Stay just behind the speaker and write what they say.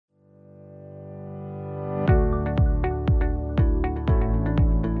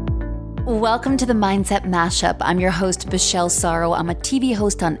Welcome to the Mindset Mashup. I'm your host, Michelle Sorrow. I'm a TV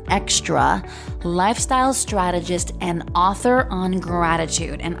host on Extra, lifestyle strategist, and author on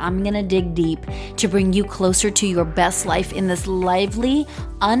gratitude. And I'm going to dig deep to bring you closer to your best life in this lively,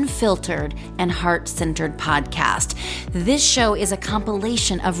 unfiltered, and heart-centered podcast. This show is a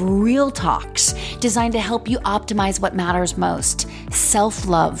compilation of real talks designed to help you optimize what matters most: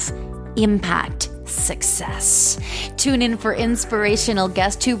 self-love, impact, success. Tune in for inspirational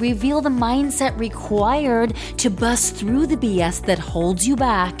guests who reveal the mindset required to bust through the BS that holds you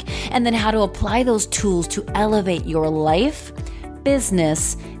back, and then how to apply those tools to elevate your life,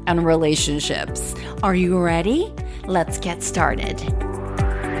 business, and relationships. Are you ready? Let's get started.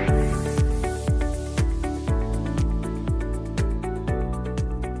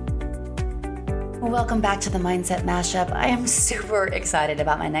 Welcome back to the Mindset Mashup. I am super excited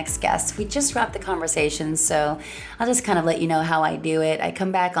about my next guest. We just wrapped the conversation, so I'll just kind of let you know how I do it. I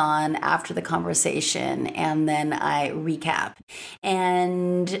come back on after the conversation and then I recap.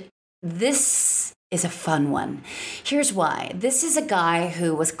 And this is a fun one. Here's why. This is a guy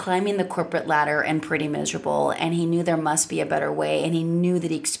who was climbing the corporate ladder and pretty miserable, and he knew there must be a better way, and he knew that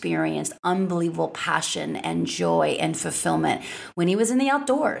he experienced unbelievable passion and joy and fulfillment when he was in the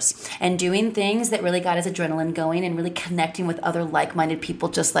outdoors and doing things that really got his adrenaline going and really connecting with other like-minded people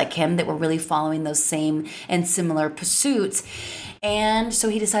just like him that were really following those same and similar pursuits. And so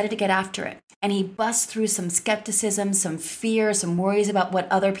he decided to get after it. And he busts through some skepticism, some fear, some worries about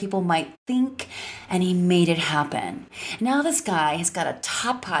what other people might think, and he made it happen. Now this guy has got a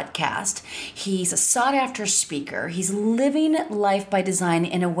top podcast. He's a sought-after speaker. He's living life by design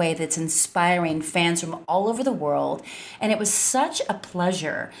in a way that's inspiring fans from all over the world. And it was such a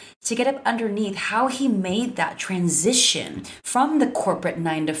pleasure to get up underneath how he made that transition from the corporate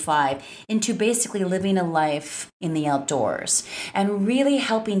 9-to-5 into basically living a life in the outdoors and really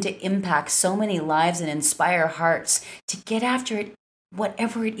helping to impact so many lives and inspire hearts to get after it,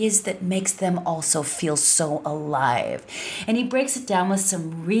 whatever it is that makes them also feel so alive. And he breaks it down with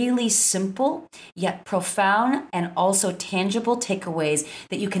some really simple yet profound and also tangible takeaways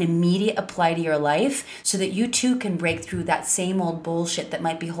that you can immediately apply to your life so that you too can break through that same old bullshit that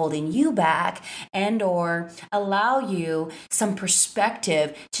might be holding you back and or allow you some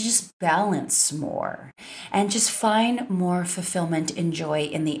perspective to just balance more and just find more fulfillment and joy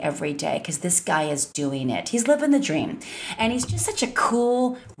in the everyday, because this guy is doing it. He's living the dream, and he's just such a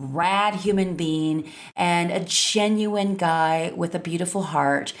cool, rad human being and a genuine guy with a beautiful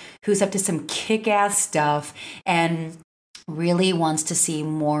heart who's up to some kick-ass stuff and really wants to see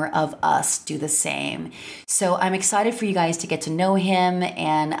more of us do the same. So I'm excited for you guys to get to know him,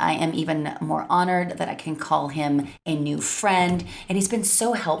 and I am even more honored that I can call him a new friend. And he's been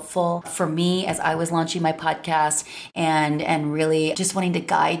so helpful for me as I was launching my podcast and really just wanting to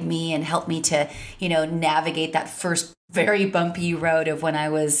guide me and help me to, navigate that first very bumpy road of when I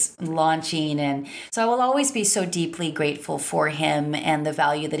was launching. And so I will always be so deeply grateful for him and the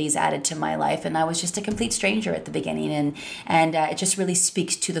value that he's added to my life. And I was just a complete stranger at the beginning. And it just really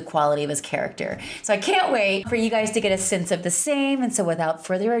speaks to the quality of his character. So I can't wait for you guys to get a sense of the same. And so without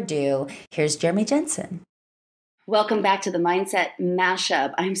further ado, here's Jeremy Jensen. Welcome back to the Mindset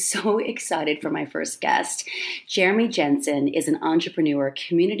Mashup. I'm so excited for my first guest. Jeremy Jensen is an entrepreneur,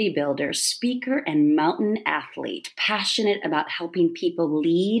 community builder, speaker, and mountain athlete, passionate about helping people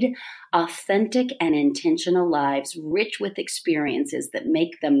lead authentic and intentional lives, rich with experiences that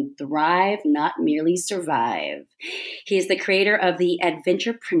make them thrive, not merely survive. He is the creator of the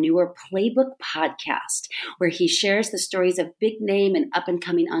Adventurepreneur Playbook podcast, where he shares the stories of big name and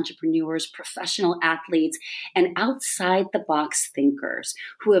up-and-coming entrepreneurs, professional athletes, and outside-the-box thinkers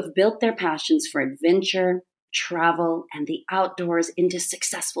who have built their passions for adventure, travel, and the outdoors into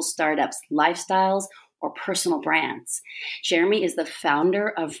successful startups, lifestyles, or personal brands. Jeremy is the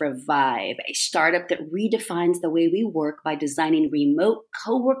founder of Revive, a startup that redefines the way we work by designing remote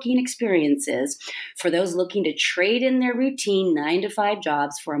co-working experiences for those looking to trade in their routine 9-to-5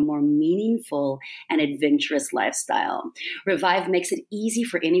 jobs for a more meaningful and adventurous lifestyle. Revive makes it easy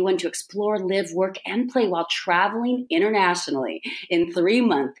for anyone to explore, live, work, and play while traveling internationally in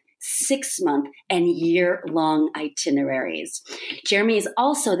 3-month, 6-month, and year-long itineraries. Jeremy is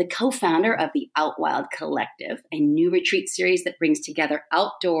also the co-founder of the Outwild Collective, a new retreat series that brings together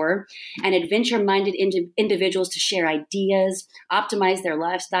outdoor and adventure-minded individuals to share ideas, optimize their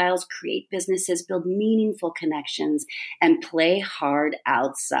lifestyles, create businesses, build meaningful connections, and play hard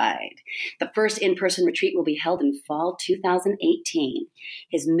outside. The first in-person retreat will be held in fall 2018.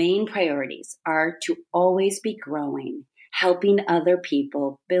 His main priorities are to always be growing, helping other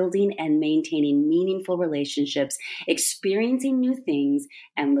people, building and maintaining meaningful relationships, experiencing new things,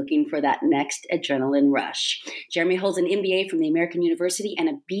 and looking for that next adrenaline rush. Jeremy holds an MBA from the American University and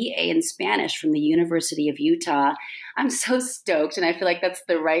a BA in Spanish from the University of Utah. I'm so stoked, and I feel like that's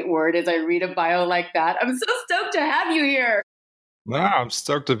the right word as I read a bio like that. I'm so stoked to have you here. No, I'm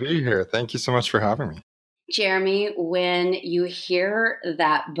stoked to be here. Thank you so much for having me. Jeremy, when you hear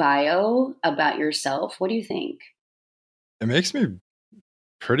that bio about yourself, what do you think? It makes me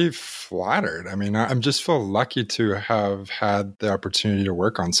pretty flattered. I mean, I'm just feel lucky to have had the opportunity to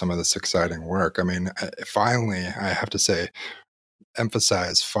work on some of this exciting work. I mean, finally, I have to say,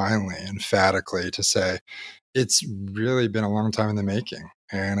 emphasize finally, emphatically to say, it's really been a long time in the making.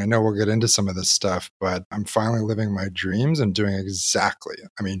 And I know we'll get into some of this stuff, but I'm finally living my dreams and doing exactly,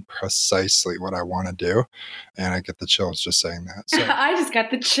 I mean, precisely what I want to do. And I get the chills just saying that. So, I just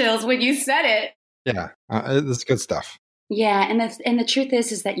got the chills when you said it. yeah, it's good stuff. Yeah, and the truth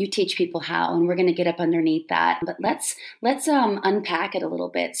is that you teach people how, and we're going to get up underneath that. But let's unpack it a little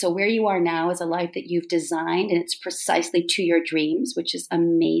bit. So where you are now is a life that you've designed, and it's precisely to your dreams, which is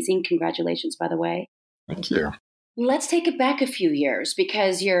amazing. Congratulations, by the way. Thank you. Let's take it back a few years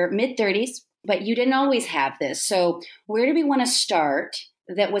because you're mid-30s, but you didn't always have this. So where do we want to start?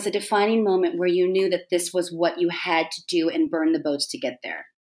 That was a defining moment where you knew that this was what you had to do and burn the boats to get there.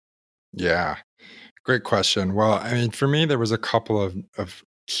 Yeah. Great question. Well, I mean, for me, there was a couple of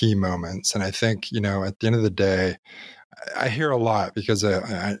key moments. And I think, at the end of the day, I hear a lot because,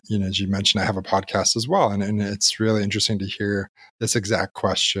 as you mentioned, I have a podcast as well. And it's really interesting to hear this exact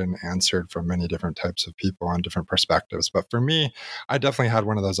question answered from many different types of people on different perspectives. But for me, I definitely had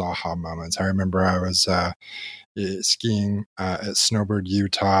one of those aha moments. I remember I was skiing at Snowbird,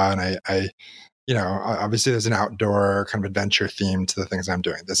 Utah, and I obviously there's an outdoor kind of adventure theme to the things I'm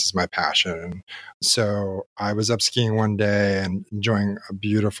doing. This is my passion. And so I was up skiing one day and enjoying a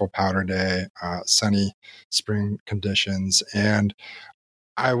beautiful powder day, sunny spring conditions. And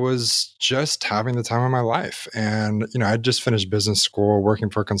I was just having the time of my life. And, I'd just finished business school, working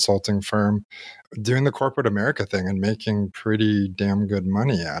for a consulting firm, doing the corporate America thing and making pretty damn good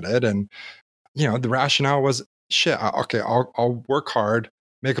money at it. And, the rationale was, okay, I'll work hard,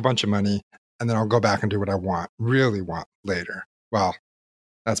 make a bunch of money, and then I'll go back and do what I really want later. Well,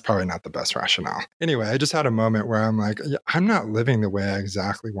 that's probably not the best rationale. Anyway, I just had a moment where I'm like, I'm not living the way I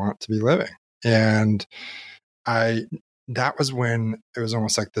exactly want to be living. And that was when it was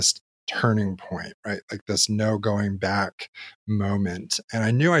almost like this turning point, right? Like this no going back moment. And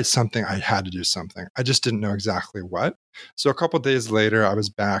I knew I had to do something. I just didn't know exactly what. So a couple of days later, I was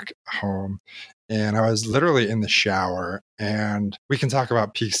back home and I was literally in the shower, and we can talk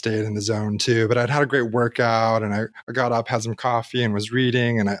about peak state in the zone too, but I'd had a great workout and I got up, had some coffee and was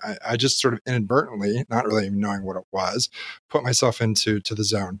reading. And I just sort of inadvertently, not really even knowing what it was, put myself into the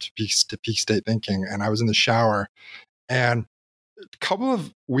zone, to peak state thinking. And I was in the shower, and a couple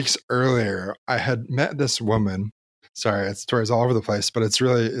of weeks earlier, I had met this woman. Sorry, it's stories all over the place, but it's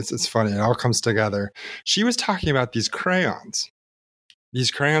funny. It all comes together. She was talking about these crayons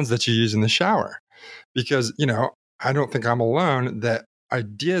that you use in the shower, because, I don't think I'm alone that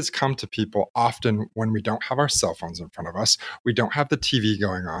ideas come to people often when we don't have our cell phones in front of us. We don't have the TV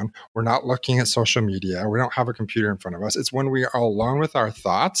going on. We're not looking at social media. We don't have a computer in front of us. It's when we are alone with our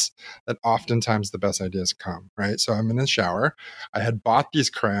thoughts that oftentimes the best ideas come, right? So I'm in the shower. I had bought these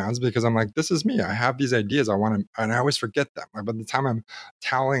crayons because I'm like, this is me. I have these ideas. I want to, and I always forget them. By the time I'm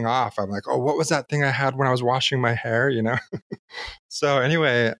toweling off, I'm like, oh, what was that thing I had when I was washing my hair, So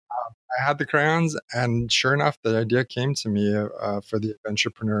anyway, I had the crayons, and sure enough, the idea came to me for the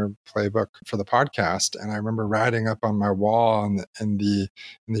Adventurepreneur playbook for the podcast. And I remember writing up on my wall in the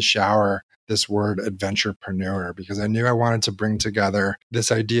shower this word adventurepreneur, because I knew I wanted to bring together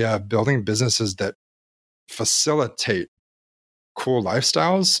this idea of building businesses that facilitate cool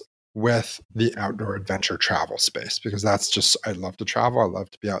lifestyles with the outdoor adventure travel space, because that's just, I love to travel. I love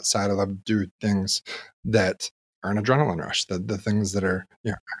to be outside. I love to do things that are an adrenaline rush, the things that are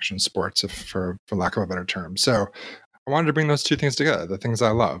action sports, for lack of a better term. So I wanted to bring those two things together, the things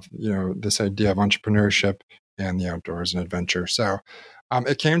I love, this idea of entrepreneurship and the outdoors and adventure. So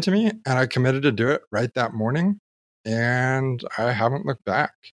it came to me, and I committed to do it right that morning, and I haven't looked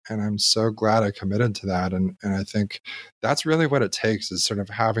back. And I'm so glad I committed to that. And I think that's really what it takes, is sort of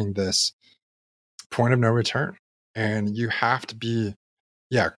having this point of no return. And you have to be,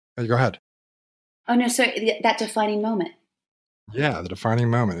 go ahead. Oh, no. So that defining moment. Yeah, the defining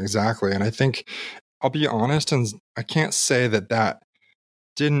moment. Exactly. And I think, I'll be honest, and I can't say that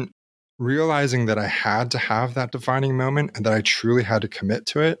didn't, realizing that I had to have that defining moment and that I truly had to commit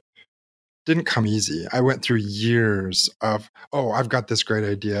to it didn't come easy. I went through years of, oh, I've got this great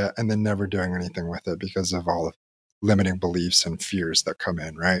idea, and then never doing anything with it because of all the limiting beliefs and fears that come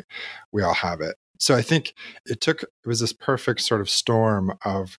in, right? We all have it. So I think it was this perfect sort of storm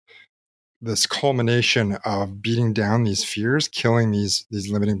of this culmination of beating down these fears, killing these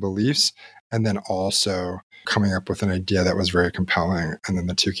limiting beliefs, and then also coming up with an idea that was very compelling. And then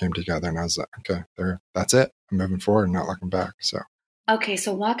the two came together, and I was like, okay, that's it. I'm moving forward and not looking back. So okay,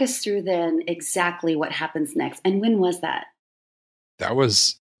 so walk us through then exactly what happens next. And when was that? that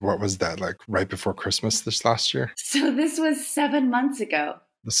was, what was that, like right before Christmas this last year? So this was 7 months ago.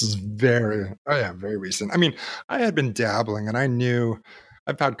 This is very recent. I mean, I had been dabbling, and I knew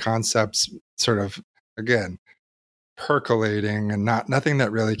I've had concepts sort of, again, percolating, and nothing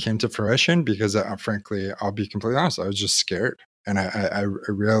that really came to fruition because frankly, I'll be completely honest, I was just scared. And I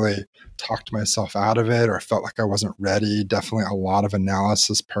really talked myself out of it, or felt like I wasn't ready. Definitely a lot of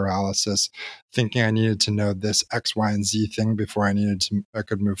analysis paralysis, thinking I needed to know this X, Y, and Z thing before I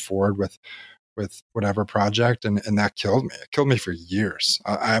could move forward with whatever project. And that killed me. It killed me for years.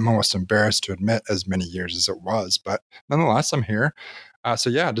 I'm almost embarrassed to admit as many years as it was, but nonetheless, I'm here. So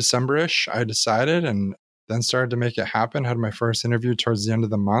yeah, December-ish, I decided, and then started to make it happen. Had my first interview towards the end of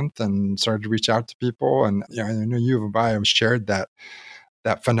the month, and started to reach out to people. And I know you and I have shared that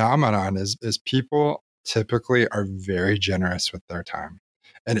phenomenon is people typically are very generous with their time,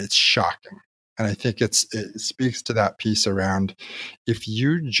 and it's shocking. And I think it speaks to that piece around, if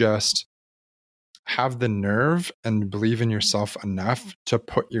you just have the nerve and believe in yourself enough to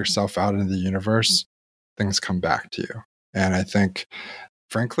put yourself out into the universe, things come back to you. And I think,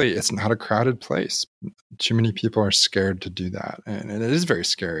 frankly, it's not a crowded place. Too many people are scared to do that. And it is very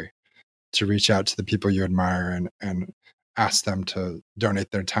scary to reach out to the people you admire and ask them to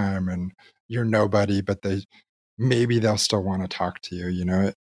donate their time. And you're nobody, but maybe they'll still want to talk to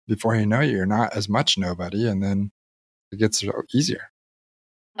you. Before you know it, you're not as much nobody. And then it gets easier.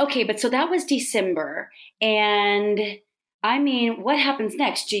 Okay, but so that was December. And I mean, what happens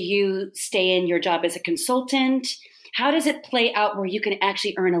next? Do you stay in your job as a consultant? How does it play out where you can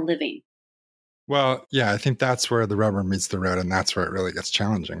actually earn a living? Well, yeah, I think that's where the rubber meets the road, and that's where it really gets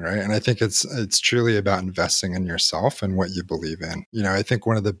challenging, right? And I think it's truly about investing in yourself and what you believe in. I think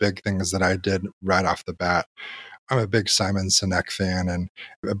one of the big things that I did right off the bat, I'm a big Simon Sinek fan, and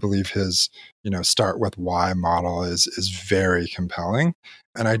I believe his, start with why model is very compelling.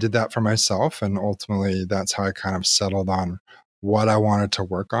 And I did that for myself, and ultimately that's how I kind of settled on what I wanted to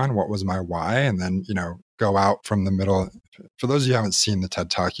work on, what was my why, and then, go out from the middle. For those of you who haven't seen the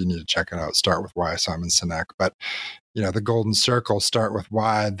TED Talk, you need to check it out. Start with why, Simon Sinek. But, the golden circle, start with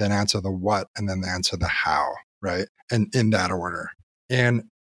why, then answer the what, and then answer the how, right? And in that order. And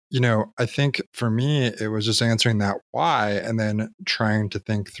I think for me, it was just answering that why, and then trying to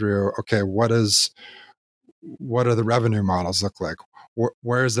think through, okay, what do the revenue models look like?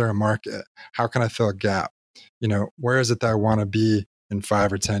 Where is there a market? How can I fill a gap? Where is it that I want to be in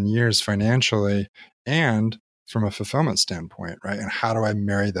 5 or 10 years financially and from a fulfillment standpoint, right? And how do I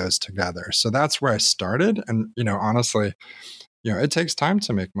marry those together? So that's where I started. And, honestly, it takes time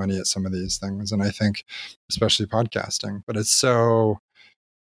to make money at some of these things. And I think especially podcasting, but it's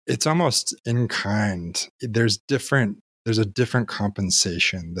almost in kind. There's a different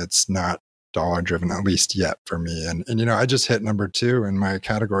compensation that's not dollar driven, at least yet for me. And I just hit number 2 in my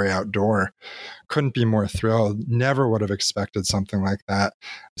category, outdoor. Couldn't be more thrilled. Never would have expected something like that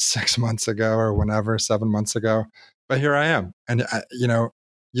 6 months ago or whenever, 7 months ago. But here I am. And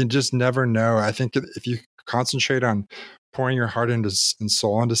you just never know. I think if you concentrate on pouring your heart and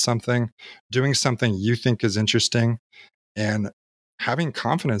soul into something, doing something you think is interesting, and having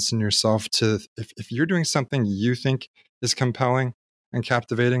confidence in yourself if you're doing something you think is compelling and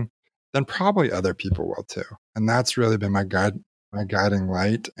captivating, then probably other people will too. And that's really been my guiding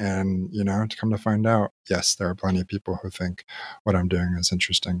light. And, to come to find out, yes, there are plenty of people who think what I'm doing is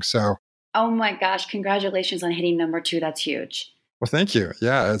interesting. So, oh my gosh, congratulations on hitting number 2. That's huge. Well, thank you.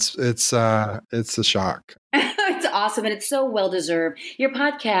 Yeah, it's a shock. It's awesome. And it's so well-deserved. Your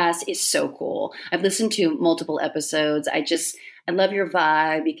podcast is so cool. I've listened to multiple episodes. I love your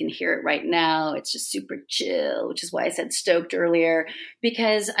vibe. You can hear it right now. It's just super chill, which is why I said stoked earlier,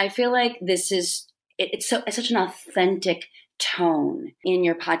 because I feel like it's such an authentic tone in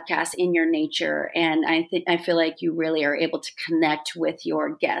your podcast, in your nature. And I feel like you really are able to connect with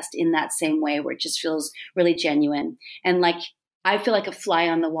your guest in that same way, where it just feels really genuine. And like I feel like a fly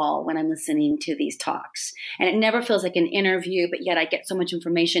on the wall when I'm listening to these talks. And it never feels like an interview, but yet I get so much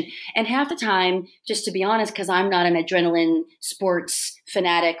information. And half the time, just to be honest, because I'm not an adrenaline sports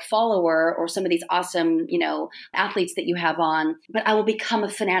fanatic follower or some of these awesome, athletes that you have on, but I will become a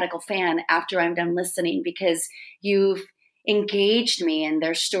fanatical fan after I'm done listening because you've engaged me and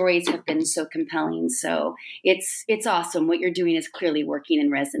their stories have been so compelling. So it's awesome. What you're doing is clearly working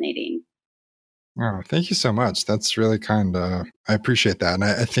and resonating. Oh, thank you so much. That's really kind. I appreciate that. And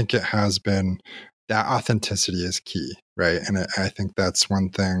I think it has been that authenticity is key, right? And I think that's one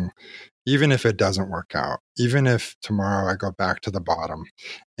thing, even if it doesn't work out, even if tomorrow I go back to the bottom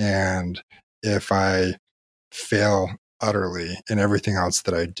and if I fail utterly in everything else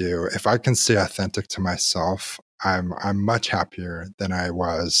that I do, if I can stay authentic to myself, I'm much happier than I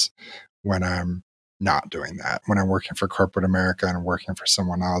was when I'm not doing that. When I'm working for corporate America and working for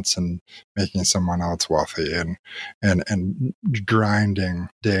someone else and making someone else wealthy and grinding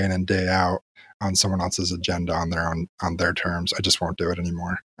day in and day out on someone else's agenda on their terms, I just won't do it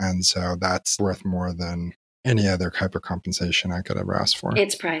anymore. And so that's worth more than any other type of compensation I could ever ask for.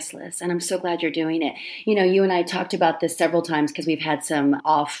 It's priceless. And I'm so glad you're doing it. You and I talked about this several times because we've had some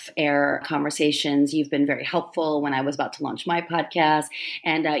off-air conversations. You've been very helpful when I was about to launch my podcast.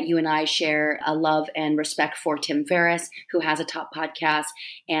 And you and I share a love and respect for Tim Ferriss, who has a top podcast.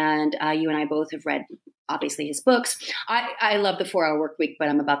 And you and I both have read obviously his books. I love the 4-hour work week, but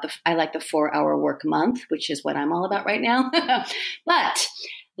I like the 4-hour work month, which is what I'm all about right now. But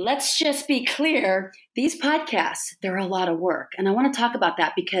let's just be clear. These podcasts, they're a lot of work. And I want to talk about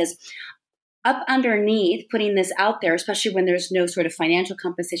that because up underneath putting this out there, especially when there's no sort of financial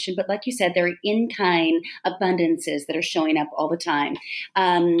compensation, but like you said, there are in-kind abundances that are showing up all the time.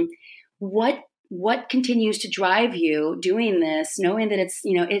 What continues to drive you doing this, knowing that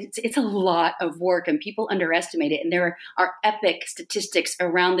it's a lot of work and people underestimate it. And there are epic statistics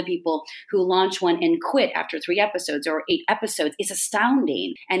around the people who launch one and quit after 3 episodes or 8 episodes. It's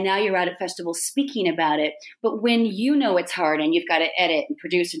astounding. And now you're out at festivals speaking about it. But when you know it's hard and you've got to edit and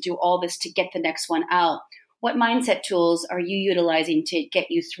produce and do all this to get the next one out, what mindset tools are you utilizing to get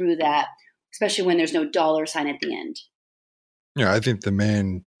you through that, especially when there's no dollar sign at the end? Yeah, I think the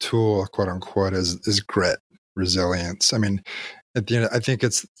main tool, quote unquote, is grit, resilience. I mean, at the end, I think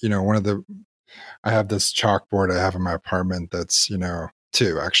it's, I have this chalkboard I have in my apartment that's,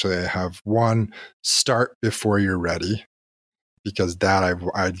 2, actually. I have 1, start before you're ready, because that I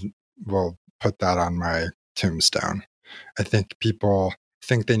will put that on my tombstone. I think people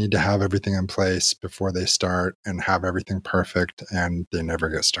think they need to have everything in place before they start and have everything perfect, and they never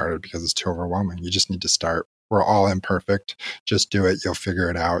get started because it's too overwhelming. You just need to start. We're all imperfect. Just do it. You'll figure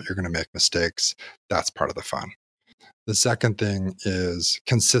it out. You're going to make mistakes. That's part of the fun. The second thing is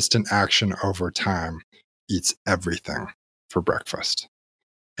consistent action over time eats everything for breakfast.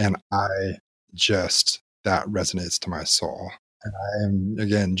 And that resonates to my soul. And I am,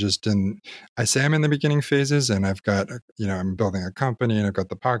 again, I say I'm in the beginning phases, and I've got, I'm building a company, and I've got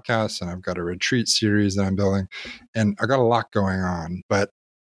the podcast, and I've got a retreat series that I'm building, and I got a lot going on, but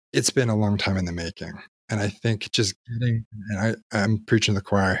it's been a long time in the making. And I think just I'm preaching the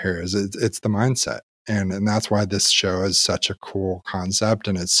choir here, is it's the mindset. And that's why this show is such a cool concept,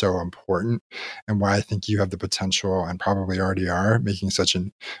 and it's so important, and why I think you have the potential, and probably already are, making such a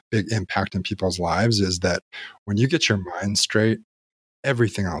big impact in people's lives, is that when you get your mind straight,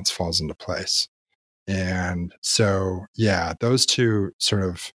 everything else falls into place. And so, yeah, those 2 sort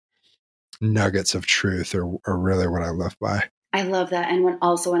of nuggets of truth are really what I live by. I love that. And when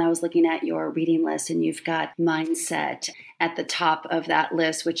I was looking at your reading list, and you've got Mindset at the top of that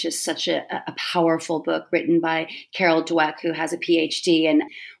list, which is such a powerful book written by Carol Dweck, who has a PhD. And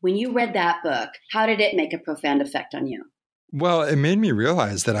when you read that book, how did it make a profound effect on you? Well, it made me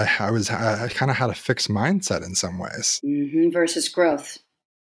realize that I kind of had a fixed mindset in some ways. Versus growth.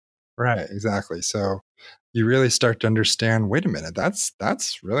 Right, exactly. So you really start to understand, wait a minute, that's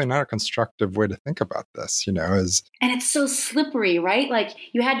really not a constructive way to think about this, and it's so slippery, right? Like,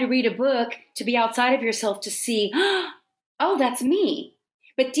 you had to read a book to be outside of yourself to see, oh, that's me.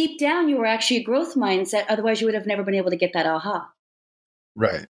 But deep down, you were actually a growth mindset. Otherwise, you would have never been able to get that aha.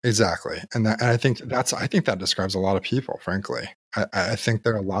 Right, exactly. And I think that describes a lot of people, frankly. I think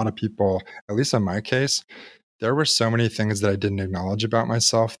there are a lot of people, at least in my case, there were so many things that I didn't acknowledge about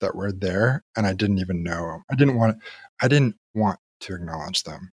myself that were there, and I didn't even know. I didn't want to acknowledge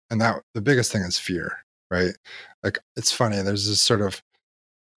them. And that the biggest thing is fear, right? Like, it's funny, there's this sort of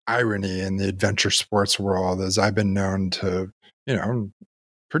irony in the adventure sports world, as I've been known to,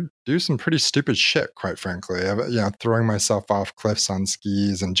 do some pretty stupid shit, quite frankly. Throwing myself off cliffs on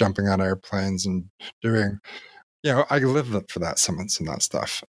skis and jumping on airplanes and doing I live for that, some of that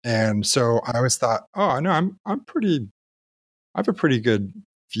stuff. And so I always thought, oh, I know I have a pretty good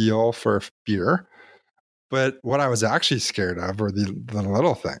feel for fear. But what I was actually scared of were the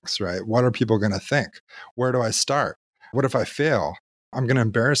little things, right? What are people going to think? Where do I start? What if I fail? I'm going to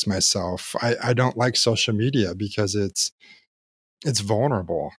embarrass myself. I don't like social media because it's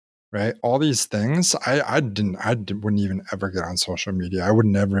vulnerable, right? All these things. Wouldn't even ever get on social media. I would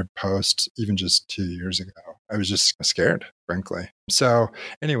never post even just 2 years ago. I was just scared, frankly. So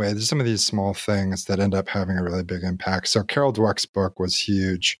anyway, there's some of these small things that end up having a really big impact. So Carol Dweck's book was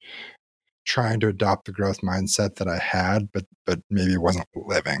huge, trying to adopt the growth mindset that I had, but maybe wasn't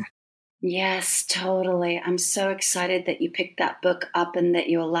living. Yes, totally. I'm so excited that you picked that book up and that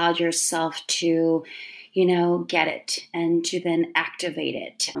you allowed yourself to, get it and to then activate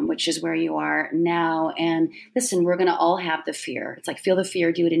it, which is where you are now. And listen, we're going to all have the fear. It's like, feel the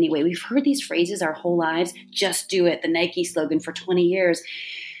fear, do it anyway. We've heard these phrases our whole lives, just do it, the Nike slogan for 20 years.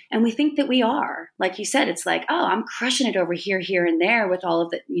 And we think that we are, like you said, it's like, oh, I'm crushing it over here, here, and there with all of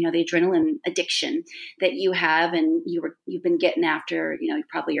the, the adrenaline addiction that you have, and you've been getting after,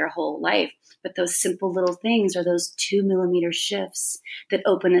 probably your whole life. But those simple little things are those 2 millimeter shifts that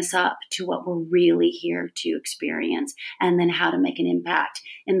open us up to what we're really here to experience, and then how to make an impact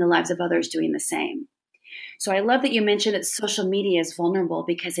in the lives of others doing the same. So I love that you mentioned that social media is vulnerable,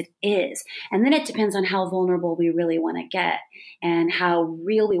 because it is. And then it depends on how vulnerable we really want to get and how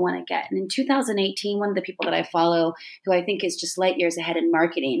real we want to get. And in 2018, one of the people that I follow, who I think is just light years ahead in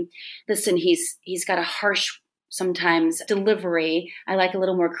marketing, listen, he's got a harsh sometimes delivery. I like a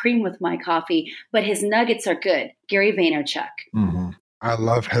little more cream with my coffee, but his nuggets are good. Gary Vaynerchuk. Mm-hmm. I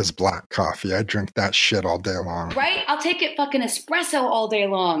love his black coffee. I drink that shit all day long. Right? I'll take it fucking espresso all day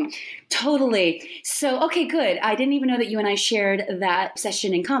long. Totally. So, okay, good. I didn't even know that you and I shared that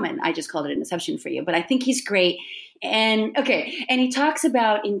session in common. I just called it an exception for you, but I think he's great. And okay. And he talks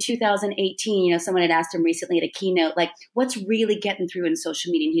about in 2018, someone had asked him recently at a keynote, like, what's really getting through in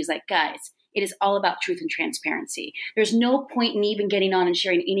social media? And he's like, guys, it is all about truth and transparency. There's no point in even getting on and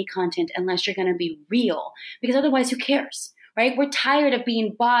sharing any content unless you're going to be real, because otherwise, who cares? Right? We're tired of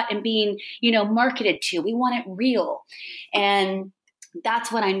being bought and being, marketed to. We want it real. And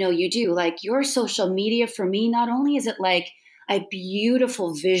that's what I know you do. Like, your social media for me, not only is it like a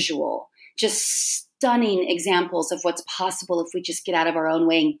beautiful visual, just stunning examples of what's possible if we just get out of our own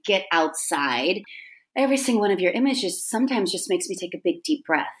way and get outside. Every single one of your images sometimes just makes me take a big deep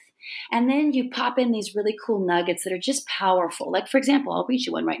breath. And then you pop in these really cool nuggets that are just powerful. Like, for example, I'll read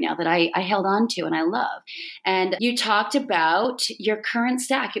you one right now that I held on to and I love. And you talked about your current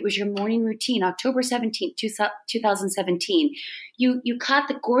stack. It was your morning routine, October 17th, 2017. You caught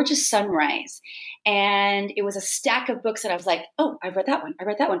the gorgeous sunrise, and it was a stack of books that I was like, oh, I've read that one. I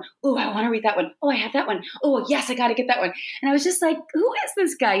read that one. Oh, I want to read that one. Oh, I have that one. Oh, yes, I got to get that one. And I was just like, who is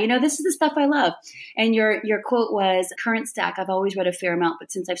this guy? This is the stuff I love. And your quote was, current stack, I've always read a fair amount,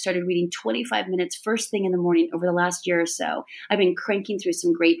 but since I've started reading 25 minutes first thing in the morning over the last year or so, I've been cranking through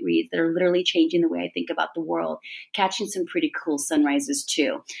some great reads that are literally changing the way I think about the world, catching some pretty cool sunrises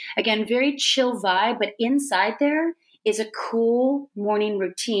too. Again, very chill vibe, but inside there is a cool morning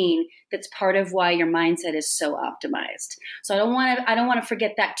routine that's part of why your mindset is so optimized. So I don't want to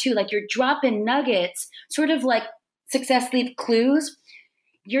forget that too. Like, you're dropping nuggets, sort of like success leaf clues.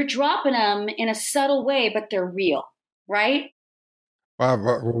 You're dropping them in a subtle way, but they're real, right?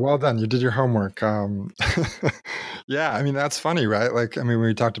 Wow, well done. You did your homework. Yeah, I mean, that's funny, right? Like, I mean,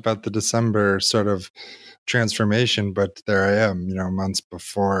 we talked about the December sort of transformation, but there I am, months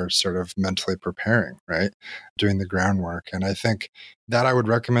before, sort of mentally preparing, right? Doing the groundwork. And I think that I would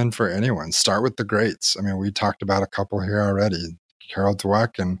recommend for anyone. Start with the greats. I mean, we talked about a couple here already, Carol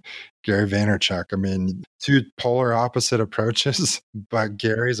Dweck and Gary Vaynerchuk. I mean, two polar opposite approaches, but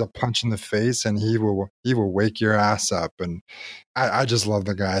Gary's a punch in the face, and he will wake your ass up. And I just love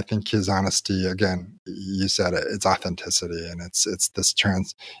the guy. I think his honesty, again, you said it, it's authenticity, and it's this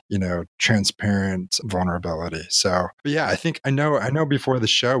transparent vulnerability. So, but yeah, I know before the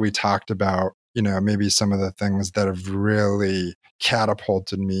show we talked about, maybe some of the things that have really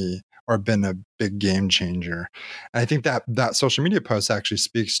catapulted me or been a big game changer. And I think that social media post actually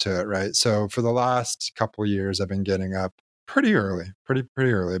speaks to it, right? So for the last couple of years, I've been getting up pretty early, pretty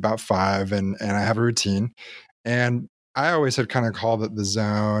early, about 5, and I have a routine. And I always had kind of called it the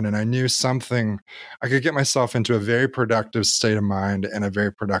zone, and I knew something I could get myself into a very productive state of mind and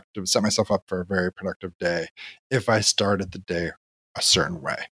set myself up for a very productive day if I started the day a certain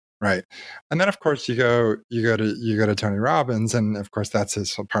way. Right. And then of course you go to Tony Robbins, and of course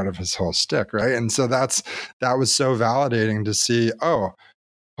that's part of his whole shtick, right? And so that was so validating to see, oh,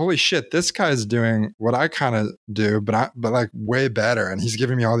 holy shit, this guy's doing what I kind of do, but like way better. And he's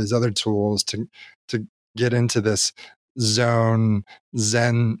giving me all these other tools to get into this zone,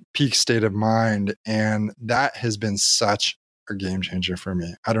 Zen peak state of mind. And that has been such a game changer for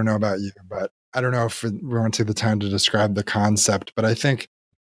me. I don't know about you, but I don't know if we won't take the time to describe the concept, but I think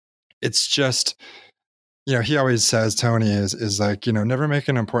it's just, he always says, Tony is like, never make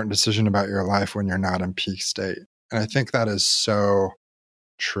an important decision about your life when you're not in peak state. And I think that is so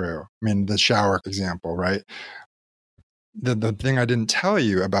true. I mean, the shower example, right? The thing I didn't tell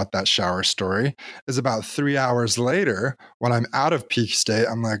you about that shower story is about 3 hours later, when I'm out of peak state,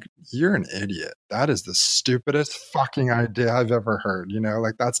 I'm like, you're an idiot. That is the stupidest fucking idea I've ever heard.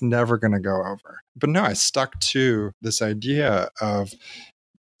 Like that's never going to go over. But no, I stuck to this idea of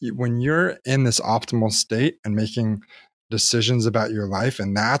when you're in this optimal state and making decisions about your life,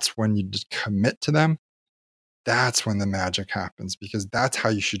 and that's when you just commit to them, that's when the magic happens, because that's how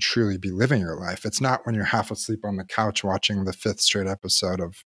you should truly be living your life. It's not when you're half asleep on the couch watching the 5th straight episode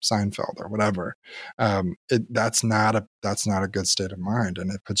of Seinfeld or whatever. That's not a good state of mind,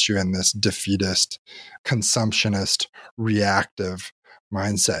 and it puts you in this defeatist, consumptionist, reactive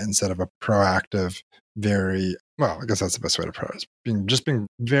mindset instead of a proactive, very well. I guess that's the best way to put it. Being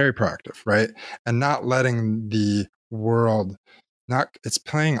very proactive, right, and not letting the world. It's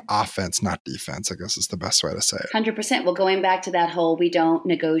playing offense, not defense, I guess is the best way to say it. 100%. Well, going back to that whole, we don't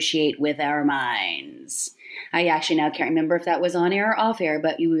negotiate with our minds. I actually now can't remember if that was on air or off air,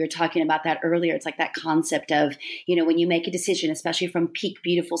 but we were talking about that earlier. It's like that concept of, when you make a decision, especially from peak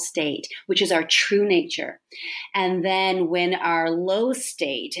beautiful state, which is our true nature. And then when our low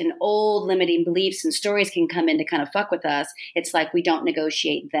state and old limiting beliefs and stories can come in to kind of fuck with us, it's like we don't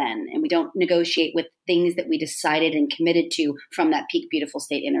negotiate then. And we don't negotiate with things that we decided and committed to from that peak beautiful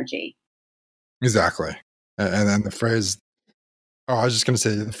state energy. Exactly. And then the phrase, I was just going to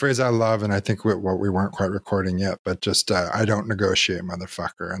say the phrase I love, and I think what we weren't quite recording yet, but just I don't negotiate,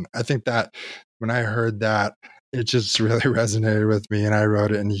 motherfucker. And I think that when I heard that, it just really resonated with me, and I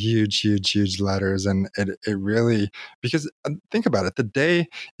wrote it in huge, huge, huge letters. And it really, because think about it, the day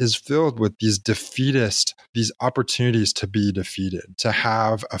is filled with these opportunities to be defeated, to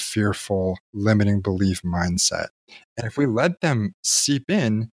have a fearful, limiting belief mindset. And if we let them seep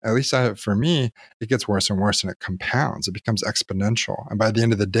in, at least for me, it gets worse and worse, and it compounds. It becomes exponential. And by the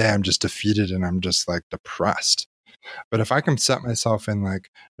end of the day, I'm just defeated and I'm just like depressed. But if I can set myself in like,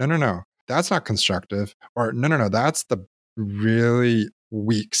 no, that's not constructive, or no, that's the really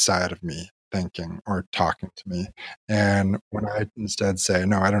weak side of me thinking or talking to me. And when I instead say,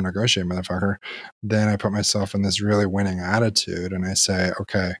 no, I don't negotiate, motherfucker, then I put myself in this really winning attitude and I say,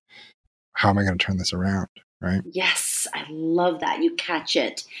 okay, how am I going to turn this around? Right? Yes, I love that. You catch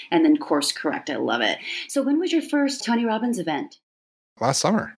it and then course correct. I love it. So when was your first Tony Robbins event? Last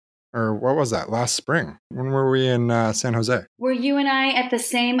summer. Or what was that? Last spring. When were we in San Jose? Were you and I at the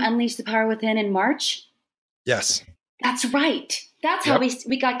same Unleash the Power Within in March? Yes. That's right. That's how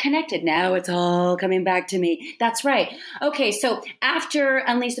we got connected. Now it's all coming back to me. That's right. Okay, so after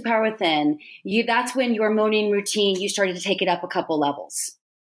Unleash the Power Within, that's when your morning routine, you started to take it up a couple levels.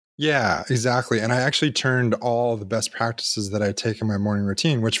 Yeah, exactly. And I actually turned all the best practices that I take in my morning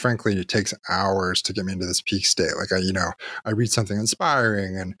routine, which frankly, it takes hours to get me into this peak state. Like I read something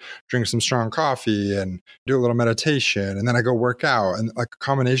inspiring and drink some strong coffee and do a little meditation. And then I go work out, and like a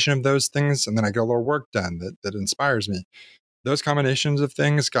combination of those things. And then I get a little work done that inspires me. Those combinations of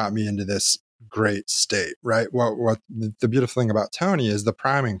things got me into this great state, right? What the beautiful thing about Tony is the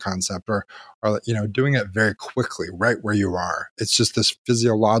priming concept, or doing it very quickly, right where you are. It's just this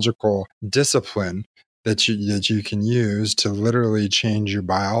physiological discipline that you can use to literally change your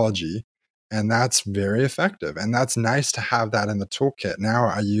biology, and that's very effective. And that's nice to have that in the toolkit. Now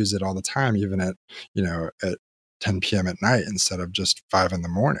I use it all the time, even at 10 p.m. at night instead of just 5 in the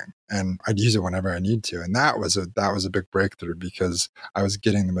morning. And I'd use it whenever I need to. And that was a big breakthrough, because I was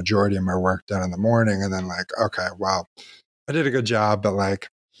getting the majority of my work done in the morning. And then like, okay, well, I did a good job, but like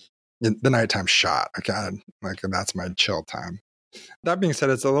the nighttime shot, that's my chill time. That being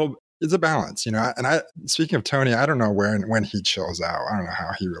said, it's a balance, and speaking of Tony, I don't know when he chills out. I don't know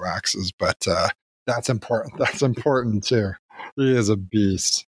how he relaxes, but that's important. That's important too. He is a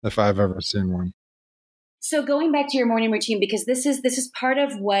beast if I've ever seen one. So going back to your morning routine, because this is part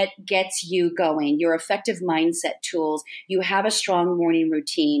of what gets you going, your effective mindset tools. You have a strong morning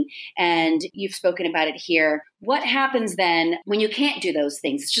routine, and you've spoken about it here. What happens then when you can't do those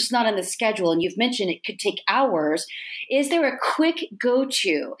things? It's just not on the schedule, and you've mentioned it could take hours. Is there a quick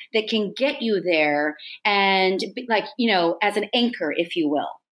go-to that can get you there, and as an anchor, if you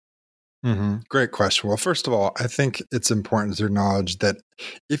will? Great question. Well, first of all, I think it's important to acknowledge that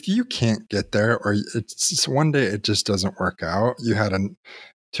if you can't get there, or it's one day it just doesn't work out, you had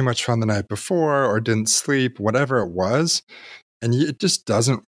too much fun the night before, or didn't sleep, whatever it was, and it just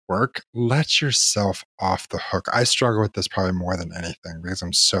doesn't work, let yourself off the hook. I struggle with this probably more than anything because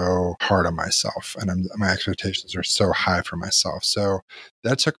I'm so hard on myself, and my expectations are so high for myself. So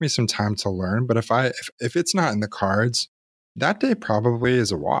that took me some time to learn. But if it's not in the cards, that day probably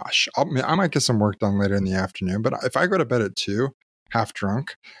is a wash. I might get some work done later in the afternoon, but if I go to bed at 2, half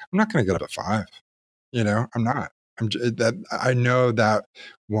drunk, I'm not going to get up at 5. I'm not. I know that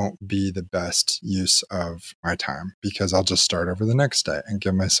won't be the best use of my time because I'll just start over the next day and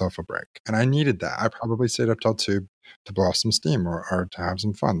give myself a break. And I needed that. I probably stayed up till 2 to blow off some steam or to have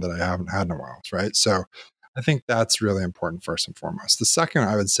some fun that I haven't had in a while, right? So I think that's really important first and foremost. The second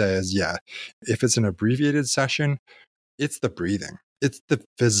I would say is, if it's an abbreviated session, it's the breathing. It's the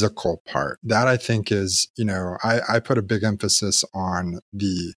physical part. That I think is, I put a big emphasis on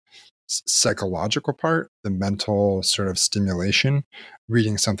the psychological part, the mental sort of stimulation,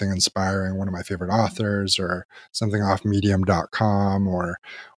 reading something inspiring, one of my favorite authors, or something off medium.com or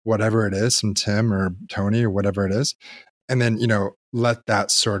whatever it is, some Tim or Tony or whatever it is. And then, let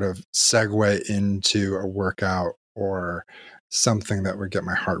that sort of segue into a workout or something that would get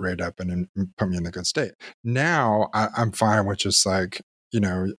my heart rate up and put me in a good state. Now I'm fine with just like,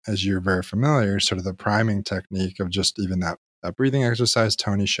 as you're very familiar, sort of the priming technique of just even that breathing exercise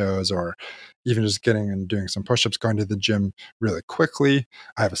Tony shows, or even just getting and doing some push-ups, going to the gym really quickly.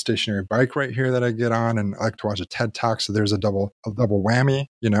 I have a stationary bike right here that I get on, and I like to watch a TED Talk. So there's a double whammy,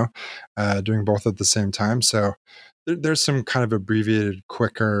 doing both at the same time. So there's some kind of abbreviated,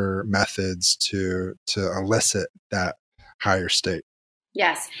 quicker methods to elicit that higher state.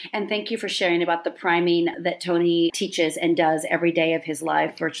 Yes. And thank you for sharing about the priming that Tony teaches and does every day of his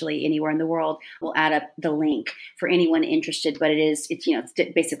life, virtually anywhere in the world. We'll add up the link for anyone interested, but it's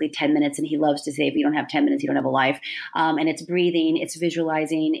basically 10 minutes. And he loves to say, if you don't have 10 minutes, you don't have a life. And it's breathing, it's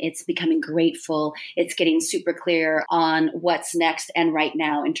visualizing, it's becoming grateful. It's getting super clear on what's next and right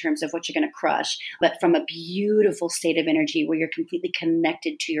now in terms of what you're going to crush, but from a beautiful state of energy where you're completely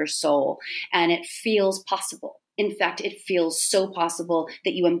connected to your soul and it feels possible. In fact, it feels so possible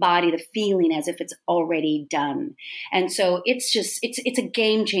that you embody the feeling as if it's already done. And so it's a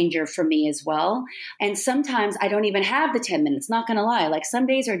game changer for me as well. And sometimes I don't even have the 10 minutes, not going to lie. Like some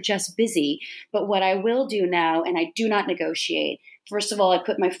days are just busy. But what I will do now, and I do not negotiate, first of all, I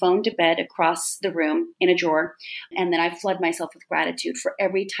put my phone to bed across the room in a drawer, and then I flood myself with gratitude for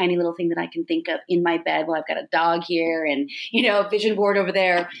every tiny little thing that I can think of in my bed. Well, I've got a dog here and, a vision board over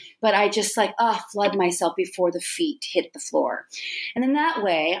there, but I just flood myself before the feet hit the floor. And then that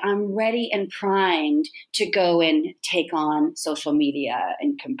way I'm ready and primed to go and take on social media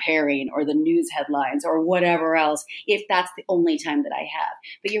and comparing or the news headlines or whatever else, if that's the only time that I have.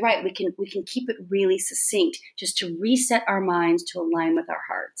 But you're right, we can keep it really succinct just to reset our minds to align with our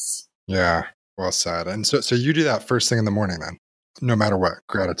hearts. Yeah, well said. And so you do that first thing in the morning then, no matter what,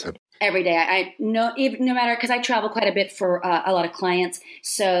 gratitude. Every day. I no matter, because I travel quite a bit for a lot of clients.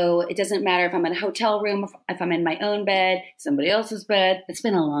 So it doesn't matter if I'm in a hotel room, if I'm in my own bed, somebody else's bed. It's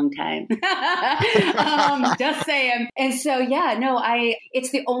been a long time. Just saying. And so,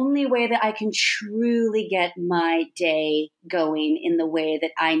 it's the only way that I can truly get my day going in the way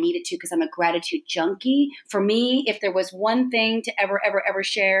that I need it to, because I'm a gratitude junkie. For me, if there was one thing to ever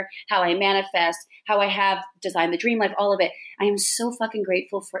share, how I manifest, how I have designed the dream life, all of it, I am so fucking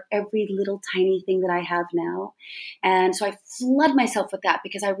grateful for every little tiny thing that I have now. And so I flood myself with that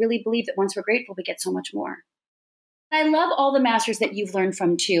because I really believe that once we're grateful, we get so much more. I love all the masters that you've learned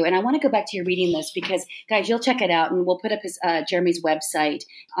from too. And I want to go back to your reading list because, guys, you'll check it out and we'll put up his Jeremy's website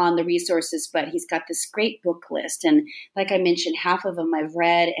on the resources, but he's got this great book list. And like I mentioned, half of them I've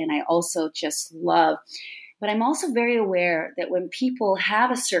read and I also just love. But I'm also very aware that when people have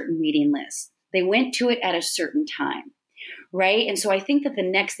a certain reading list, they went to it at a certain time. Right. And so I think that the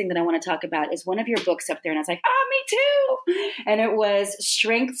next thing that I want to talk about is one of your books up there. And I was like, me too. And it was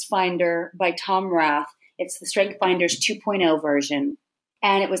Strengths Finder by Tom Rath. It's the Strength Finders 2.0 version.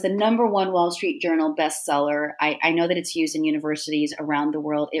 And it was the #1 Wall Street Journal bestseller. I know that it's used in universities around the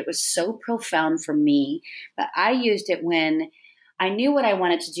world. It was so profound for me. But I used it when I knew what I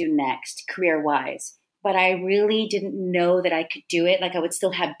wanted to do next, career-wise. But I really didn't know that I could do it. Like I would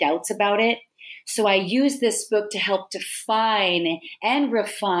still have doubts about it. So I used this book to help define and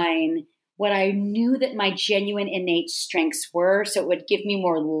refine what I knew that my genuine innate strengths were. So it would give me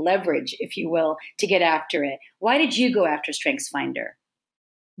more leverage, if you will, to get after it. Why did you go after Strengths Finder?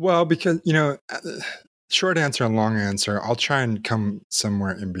 Well, because, Short answer and long answer. I'll try and come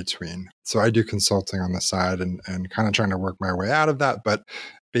somewhere in between. So I do consulting on the side and kind of trying to work my way out of that. But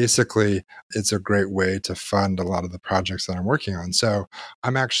basically, it's a great way to fund a lot of the projects that I'm working on. So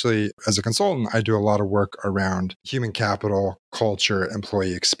I'm actually, as a consultant, I do a lot of work around human capital, culture,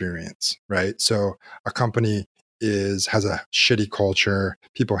 employee experience, right? So a company has a shitty culture.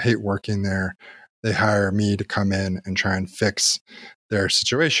 People hate working there. They hire me to come in and try and fix their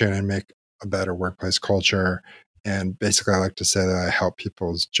situation and make a better workplace culture. And basically, I like to say that I help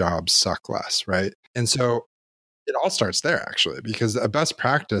people's jobs suck less, right? And so it all starts there, actually, because a best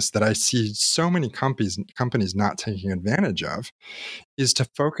practice that I see so many companies not taking advantage of is to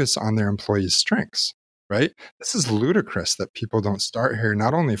focus on their employees' strengths, right? This is ludicrous that people don't start here,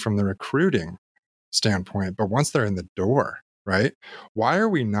 not only from the recruiting standpoint, but once they're in the door, right? Why are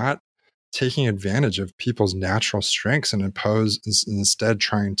we not taking advantage of people's natural strengths and instead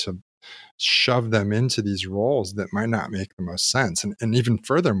trying to shove them into these roles that might not make the most sense? And even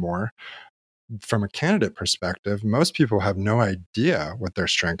furthermore, from a candidate perspective, most people have no idea what their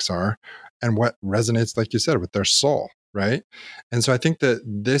strengths are and what resonates, like you said, with their soul, right? And so I think that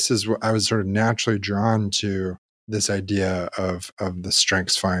this is what I was sort of naturally drawn to, this idea of the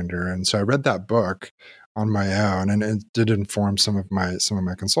Strengths Finder. And so I read that book on my own, and it did inform some of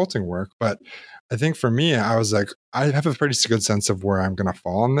my consulting work. But I think for me, I was like, I have a pretty good sense of where I'm going to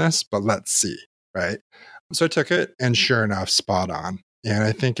fall on this, but let's see, right? So I took it, and sure enough, spot on. And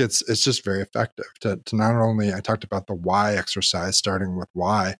I think it's just very effective to not only, I talked about the why exercise, starting with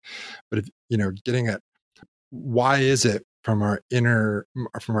why, but if, getting at why is it from our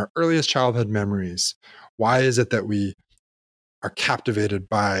earliest childhood memories, why is it that we are captivated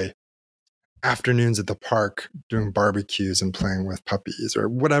by afternoons at the park doing barbecues and playing with puppies or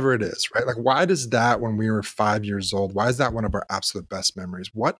whatever it is, right? Like, why does that, when we were 5 years old, why is that one of our absolute best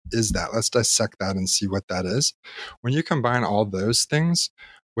memories? What is that? Let's dissect that and see what that is. When you combine all those things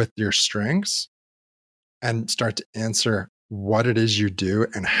with your strengths and start to answer what it is you do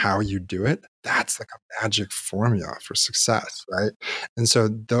and how you do it, that's like a magic formula for success, right? And so I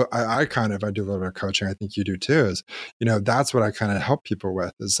do a little bit of coaching. I think you do too, is, that's what I kind of help people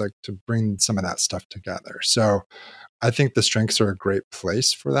with, is like to bring some of that stuff together. So I think the strengths are a great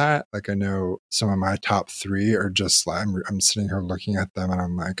place for that. Like, I know some of my top 3 are just like, I'm sitting here looking at them and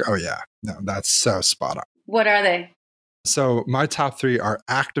I'm like, oh yeah, no, that's so spot on. What are they? So my top 3 are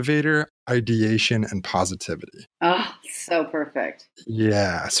activator, ideation, and positivity. Oh, so perfect.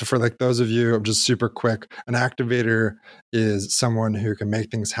 Yeah. So for like those of you, just super quick, an activator is someone who can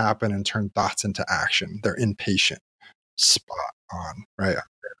make things happen and turn thoughts into action. They're impatient. Spot on, right?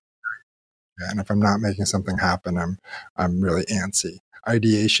 And if I'm not making something happen, I'm really antsy.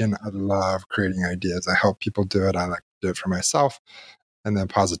 Ideation, I love creating ideas. I help people do it. I like to do it for myself. And then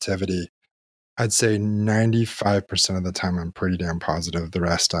positivity, I'd say 95% of the time I'm pretty damn positive. The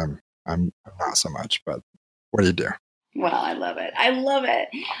rest I'm not so much. But what do you do? Well, I love it. I love it.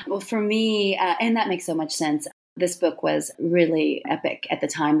 Well, for me, and that makes so much sense. This book was really epic at the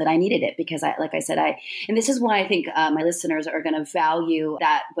time that I needed it, because like I said, and this is why I think my listeners are going to value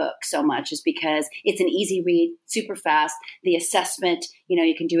that book so much, is because it's an easy read, super fast. The assessment,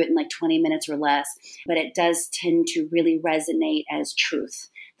 you can do it in like 20 minutes or less, but it does tend to really resonate as truth.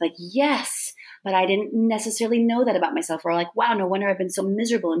 Like, yes, but I didn't necessarily know that about myself. Or like, wow, no wonder I've been so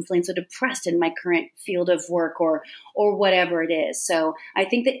miserable and feeling so depressed in my current field of work or whatever it is. So I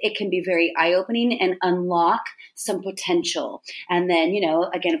think that it can be very eye-opening and unlock some potential. And then,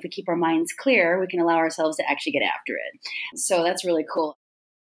 again, if we keep our minds clear, we can allow ourselves to actually get after it. So that's really cool.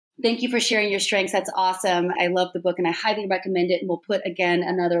 Thank you for sharing your strengths. That's awesome. I love the book and I highly recommend it. And we'll put, again,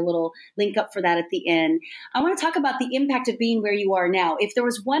 another little link up for that at the end. I want to talk about the impact of being where you are now. If there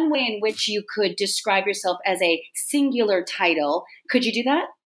was one way in which you could describe yourself as a singular title, could you do that?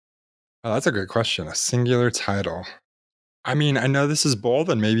 Oh, that's a great question. A singular title. I mean, I know this is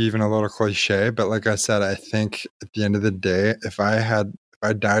bold and maybe even a little cliche, but like I said, I think at the end of the day, if I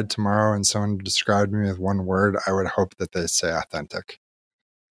died tomorrow and someone described me with one word, I would hope that they say authentic.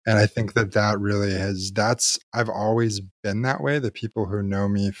 And I think that really I've always been that way. The people who know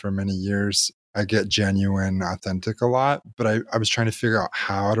me for many years, I get genuine, authentic a lot, but I was trying to figure out,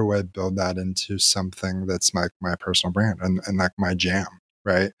 how do I build that into something that's like my personal brand and like my jam,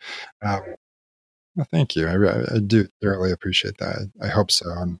 right? Well, thank you. I do thoroughly appreciate that. I hope so.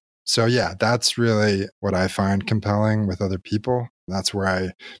 And so, yeah, that's really what I find compelling with other people. That's where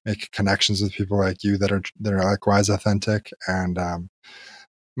I make connections with people like you that are likewise authentic. And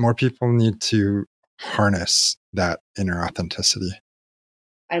more people need to harness that inner authenticity.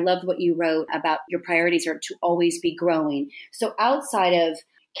 I loved what you wrote about your priorities are to always be growing. So outside of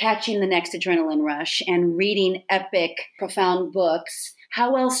catching the next adrenaline rush and reading epic, profound books,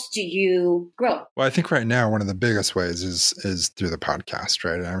 how else do you grow? Well, I think right now one of the biggest ways is through the podcast,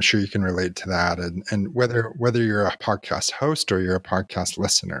 right? And I'm sure you can relate to that. And whether you're a podcast host or you're a podcast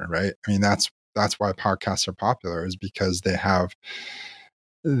listener, right? I mean, that's why podcasts are popular, is because they have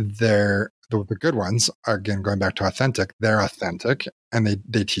the good ones, again, going back to authentic, they're authentic and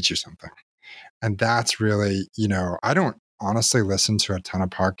they teach you something. And that's really, I don't honestly listen to a ton of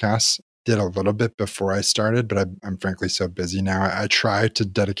podcasts. Did a little bit before I started, but I'm frankly so busy now. I try to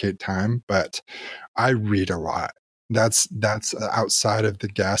dedicate time, but I read a lot. That's outside of the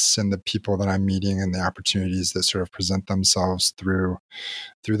guests and the people that I'm meeting and the opportunities that sort of present themselves through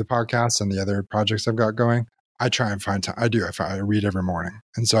the podcast and the other projects I've got going. I try and find time. I read every morning.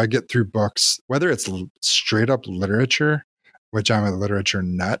 And so I get through books, whether it's straight up literature, which I'm a literature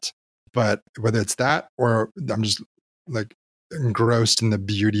nut, but whether it's that or I'm just like engrossed in the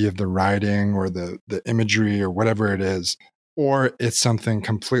beauty of the writing or the imagery or whatever it is, or it's something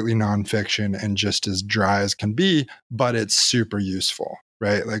completely nonfiction and just as dry as can be, but it's super useful,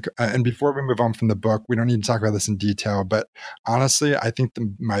 right? Like, and before we move on from the book, we don't need to talk about this in detail, but honestly, I think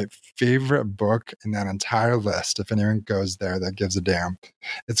my favorite book in that entire list, if anyone goes there that gives a damn,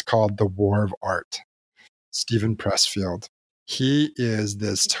 it's called The War of Art. Steven Pressfield. He is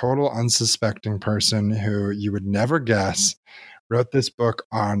this total unsuspecting person who you would never guess wrote this book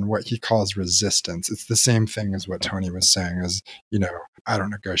on what he calls resistance. It's the same thing as what Tony was saying is, I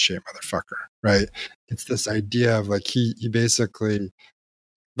don't negotiate, motherfucker, right? It's this idea of like, he basically,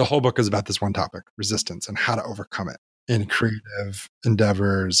 the whole book is about this one topic, resistance, and how to overcome it in creative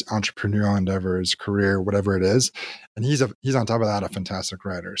endeavors, entrepreneurial endeavors, career, whatever it is. And he's on top of that a fantastic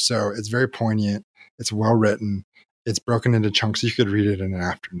writer. So it's very poignant. It's well written. It's broken into chunks. You could read it in an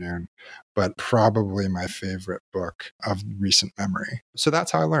afternoon, but probably my favorite book of recent memory. So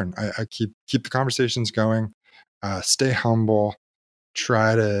that's how I learn. I keep the conversations going, stay humble,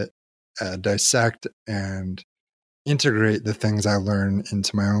 try to dissect and integrate the things I learn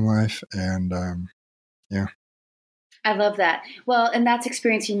into my own life. And yeah. I love that. Well, and that's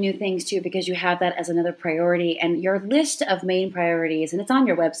experiencing new things too, because you have that as another priority and your list of main priorities, and it's on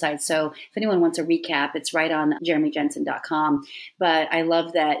your website. So if anyone wants a recap, it's right on jeremyjensen.com. But I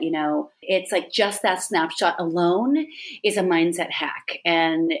love that, it's like just that snapshot alone is a mindset hack.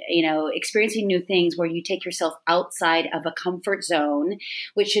 And, experiencing new things where you take yourself outside of a comfort zone,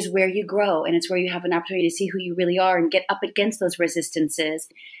 which is where you grow. And it's where you have an opportunity to see who you really are and get up against those resistances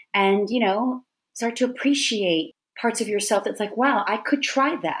and, start to appreciate parts of yourself that's like, wow, I could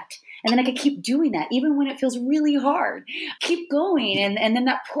try that. And then I could keep doing that, even when it feels really hard. Keep going. And then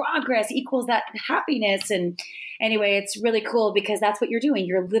that progress equals that happiness. And anyway, it's really cool because that's what you're doing.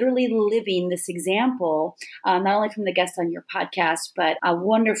 You're literally living this example, not only from the guests on your podcast, but a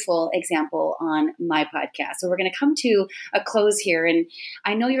wonderful example on my podcast. So we're going to come to a close here. And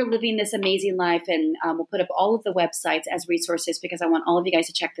I know you're living this amazing life. And we'll put up all of the websites as resources because I want all of you guys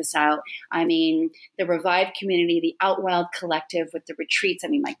to check this out. I mean, the Revive community, the Outwild Collective with the retreats. I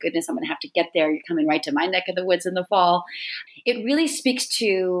mean, my goodness, I'm going to have to get there. You're coming right to my neck of the woods in the fall. It really speaks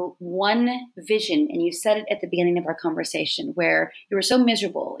to one vision. And you said it at the beginning of our conversation where you were so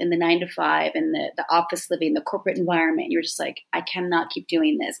miserable in the 9-to-5 and the office living, the corporate environment. You're just like, I cannot keep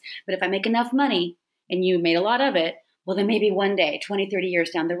doing this. But if I make enough money and you made a lot of it, well, then maybe one day, 20, 30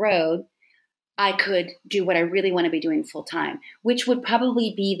 years down the road, I could do what I really want to be doing full time, which would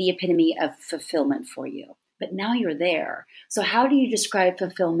probably be the epitome of fulfillment for you. But now you're there. So how do you describe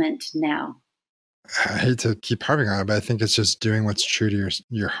fulfillment now? I hate to keep harping on it, but I think it's just doing what's true to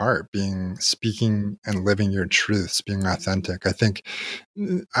your heart, speaking and living your truths, being authentic. I think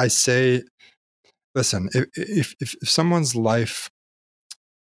I say, listen, if someone's life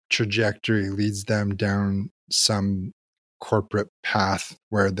trajectory leads them down some corporate path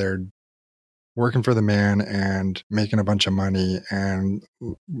where they're working for the man and making a bunch of money and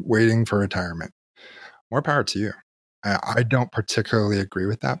waiting for retirement, more power to you. I don't particularly agree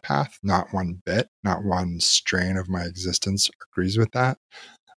with that path. Not one bit, not one strain of my existence agrees with that.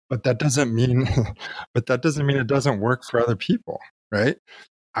 But that doesn't mean, it doesn't work for other people, right?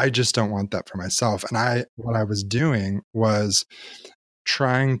 I just don't want that for myself. And what I was doing was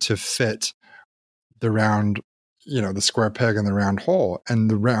trying to fit the round, the square peg in the round hole. And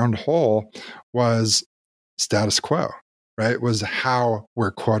the round hole was status quo, right? Was how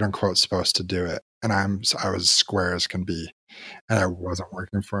we're quote unquote supposed to do it. And I was square as can be, and it wasn't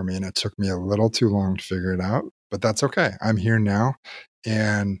working for me. And it took me a little too long to figure it out, but that's okay. I'm here now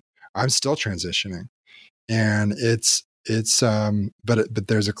and I'm still transitioning, and but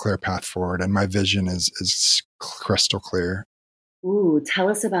there's a clear path forward, and my vision is crystal clear. Ooh, tell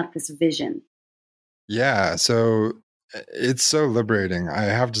us about this vision. Yeah, so it's so liberating. I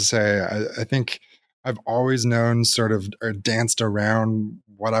have to say, I think I've always known sort of or danced around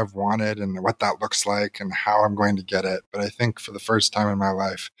what I've wanted and what that looks like and how I'm going to get it. But I think for the first time in my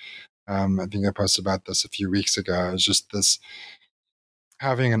life, I think I posted about this a few weeks ago. It was just this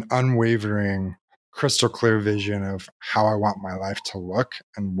having an unwavering, crystal clear vision of how I want my life to look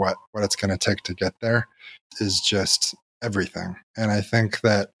and what it's going to take to get there is just everything. And I think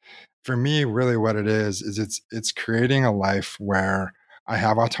that for me, really what it is it's creating a life where I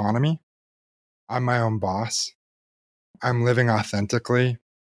have autonomy. I'm my own boss. I'm living authentically.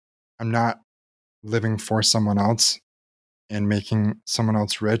 I'm not living for someone else and making someone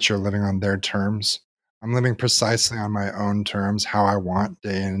else rich or living on their terms. I'm living precisely on my own terms, how I want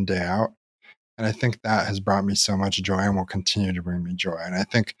day in and day out. And I think that has brought me so much joy and will continue to bring me joy. And I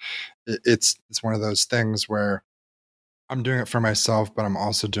think it's one of those things where I'm doing it for myself, but I'm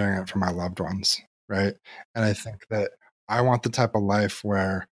also doing it for my loved ones, right? And I think that I want the type of life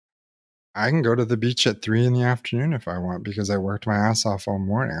where I can go to the beach at 3 in the afternoon if I want because I worked my ass off all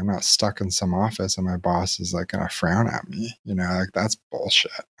morning. I'm not stuck in some office and my boss is like gonna frown at me. Like that's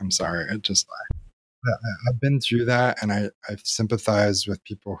bullshit. I'm sorry. I've been through that, and I sympathize with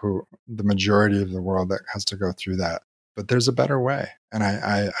people who the majority of the world that has to go through that. But there's a better way, and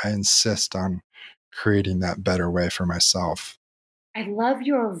I insist on creating that better way for myself. I love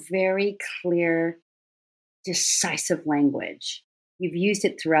your very clear, decisive language. You've used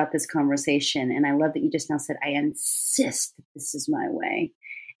it throughout this conversation. And I love that you just now said, I insist that this is my way.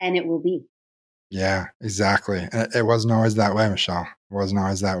 And it will be. Yeah, exactly. And it wasn't always that way, Michelle. It wasn't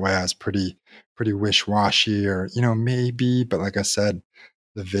always that way. I was pretty wish washy, or maybe. But like I said,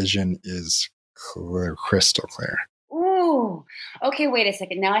 the vision is clear, crystal clear. Ooh, okay, wait a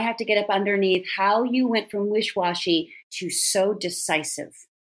second. Now I have to get up underneath how you went from wish washy to so decisive.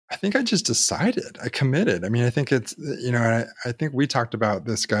 I think I just decided. I committed. I mean, I think it's I think we talked about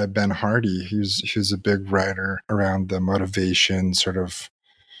this guy Ben Hardy, who's a big writer around the motivation sort of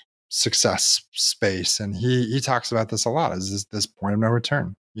success space, and he talks about this a lot. Is this point of no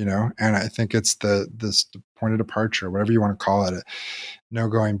return? And I think it's this point of departure, whatever you want to call it. No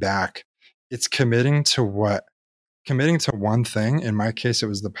going back. It's committing to one thing. In my case, it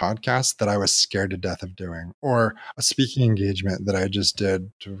was the podcast that I was scared to death of doing, or a speaking engagement that I just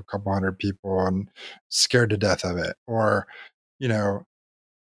did to a couple hundred people and scared to death of it, or, you know,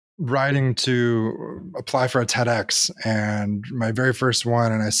 writing to apply for a TEDx and my very first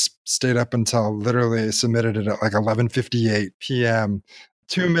one. And I stayed up until literally submitted it at like 11:58 p.m.,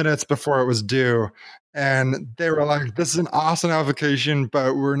 2 minutes before it was due. And they were like, this is an awesome application,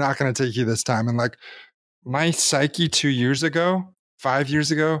 but we're not going to take you this time. And like, my psyche 2 years ago, 5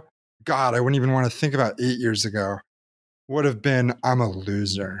 years ago, God, I wouldn't even want to think about 8 years ago, would have been, I'm a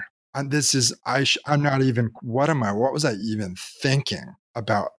loser. And this is, I'm not even, what was I even thinking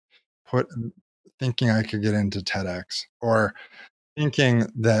about put, thinking I could get into TEDx or thinking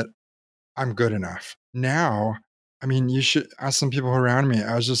that I'm good enough. Now, I mean, you should ask some people around me.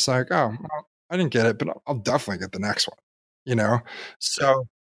 I was just like, oh, well, I didn't get it, but I'll definitely get the next one, you know? So,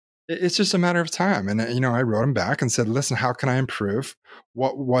 it's just a matter of time. And, I wrote him back and said, listen, how can I improve?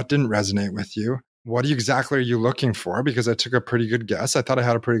 What didn't resonate with you? What exactly are you looking for? Because I took a pretty good guess. I thought I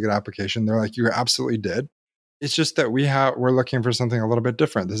had a pretty good application. They're like, you absolutely did. It's just that we're looking for something a little bit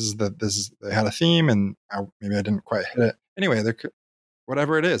different. They had a theme and maybe I didn't quite hit it. Anyway,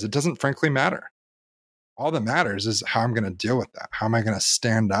 whatever it is, it doesn't frankly matter. All that matters is how I'm going to deal with that. How am I going to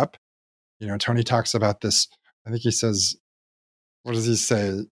stand up? Tony talks about this. I think he says, what does he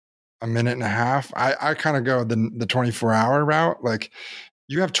say? A minute and a half. I kind of go the 24-hour route. Like,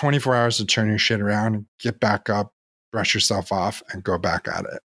 you have 24 hours to turn your shit around, get back up, brush yourself off, and go back at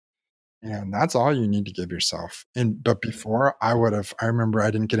it. And that's all you need to give yourself. But before, I remember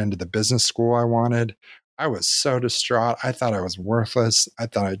I didn't get into the business school I wanted. I was so distraught. I thought I was worthless. I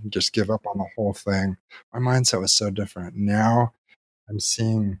thought I'd just give up on the whole thing. My mindset was so different. Now I'm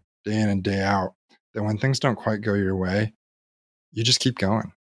seeing day in and day out that when things don't quite go your way, you just keep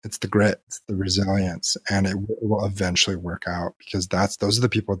going. It's the grit, it's the resilience, and it will eventually work out because those are the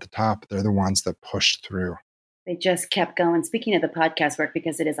people at the top. They're the ones that pushed through. They just kept going. Speaking of the podcast work,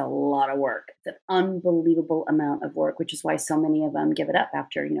 because it is a lot of work, it's an unbelievable amount of work, which is why so many of them give it up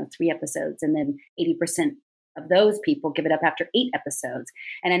after 3 episodes, and then 80% of those people give it up after 8 episodes.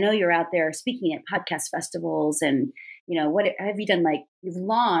 And I know you're out there speaking at podcast festivals, and what have you done? Like, you've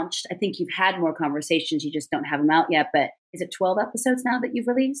launched. I think you've had more conversations. You just don't have them out yet. But is it 12 episodes now that you've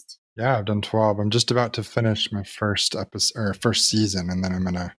released? Yeah, I've done 12. I'm just about to finish my first episode or first season, and then I'm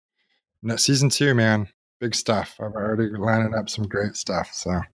gonna season 2. Man, big stuff. I'm already lining up some great stuff.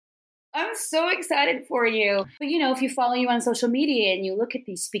 So I'm so excited for you. But if you follow you on social media and you look at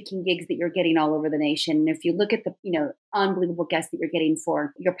these speaking gigs that you're getting all over the nation, and if you look at the, unbelievable guests that you're getting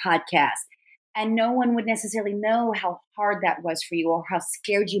for your podcast, and no one would necessarily know how hard that was for you or how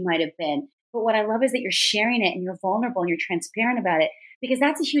scared you might have been. But what I love is that you're sharing it and you're vulnerable and you're transparent about it, because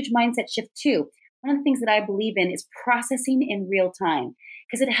that's a huge mindset shift too. One of the things that I believe in is processing in real time,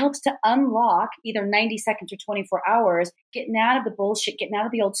 because it helps to unlock either 90 seconds or 24 hours, getting out of the bullshit, getting out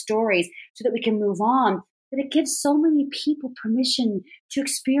of the old stories so that we can move on. But it gives so many people permission to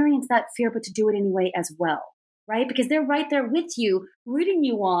experience that fear, but to do it anyway as well, right? Because they're right there with you, rooting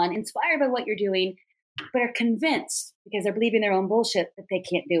you on, inspired by what you're doing, but are convinced because they're believing their own bullshit that they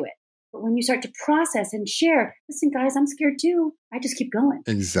can't do it. But when you start to process and share, listen, guys, I'm scared too. I just keep going.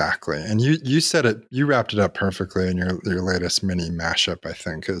 Exactly. And you said it, you wrapped it up perfectly in your latest mini mashup, I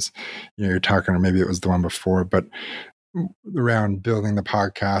think, is, you're talking, or maybe it was the one before, but around building the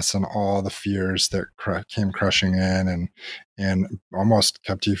podcast and all the fears that came crushing in and almost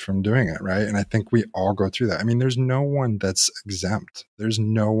kept you from doing it, right? And I think we all go through that. I mean, there's no one that's exempt. There's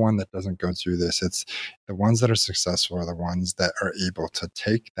no one that doesn't go through this. It's the ones that are successful are the ones that are able to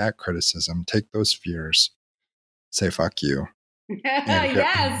take that criticism, take those fears, say fuck you, and get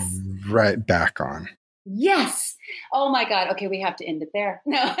Yes. right back on. Yes. Oh my God. Okay, we have to end it there.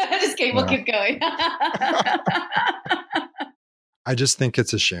 No, just kidding. We'll keep going. I just think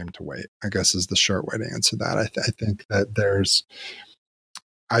it's a shame to wait, I guess, is the short way to answer that. I think that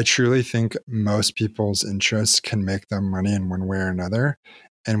I truly think most people's interests can make them money in one way or another.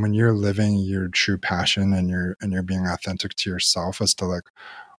 And when you're living your true passion and you're being authentic to yourself as to, like,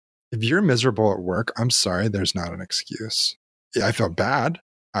 if you're miserable at work, I'm sorry, there's not an excuse. Yeah, I feel bad.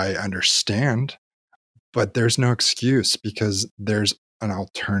 I understand. But there's no excuse, because there's an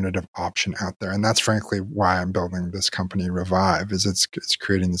alternative option out there. And that's frankly why I'm building this company, Revive, is it's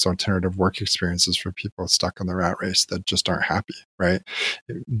creating these alternative work experiences for people stuck in the rat race that just aren't happy, right?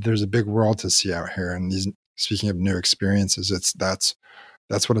 There's a big world to see out here. And speaking of new experiences, that's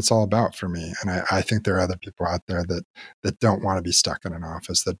what it's all about for me. And I think there are other people out there that don't want to be stuck in an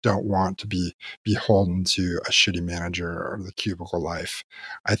office, that don't want to be beholden to a shitty manager or the cubicle life.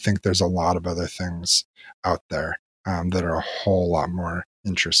 I think there's a lot of other things out there that are a whole lot more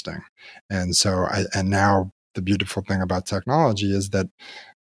interesting. And so and now the beautiful thing about technology is that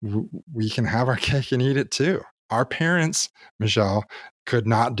we can have our cake and eat it too. Our parents, Michelle, could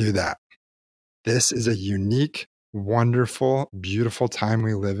not do that. This is a unique, wonderful, beautiful time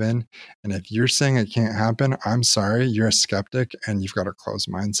we live in. And if you're saying it can't happen, I'm sorry, you're a skeptic and you've got a closed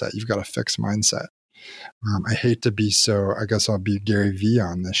mindset. You've got a fixed mindset. I hate to be so, I guess I'll be Gary Vee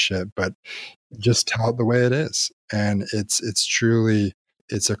on this shit, but just tell it the way it is. And it's truly,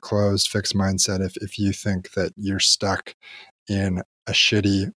 it's a closed, fixed mindset if you think that you're stuck in a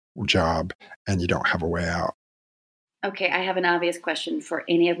shitty job and you don't have a way out. Okay, I have an obvious question for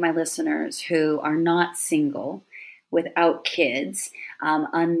any of my listeners who are not single, without kids,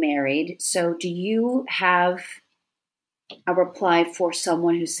 unmarried. So do you have a reply for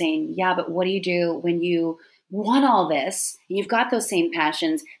someone who's saying, yeah, but what do you do when you want all this and you've got those same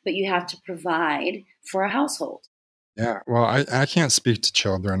passions, but you have to provide for a household? Yeah, well, I can't speak to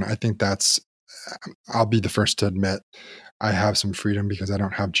children. I think I'll be the first to admit I have some freedom because I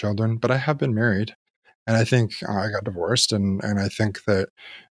don't have children, but I have been married. And I think I got divorced, and I think that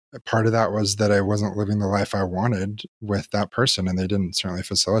part of that was that I wasn't living the life I wanted with that person, and they didn't certainly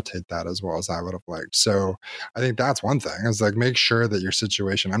facilitate that as well as I would have liked. So I think that's one thing, is like, make sure that your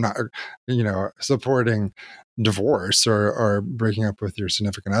situation, I'm not, supporting divorce or breaking up with your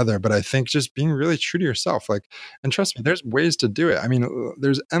significant other, but I think just being really true to yourself, like, and trust me, there's ways to do it. I mean,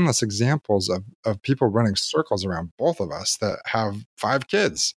 there's endless examples of people running circles around both of us that have 5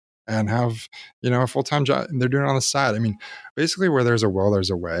 kids and have, a full-time job, and they're doing it on the side. I mean, basically, where there's a will, there's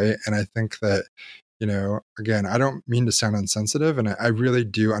a way. And I think that, again, I don't mean to sound insensitive, and I really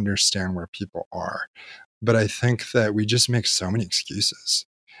do understand where people are. But I think that we just make so many excuses.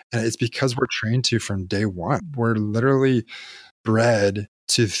 And it's because we're trained to from day one. We're literally bred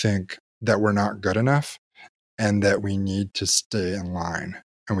to think that we're not good enough and that we need to stay in line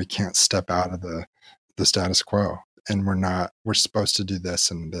and we can't step out of the status quo. And we're supposed to do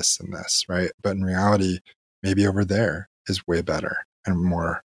this and this and this, right? But in reality, maybe over there is way better and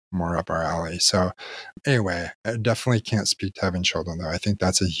more up our alley. So anyway, I definitely can't speak to having children, though. I think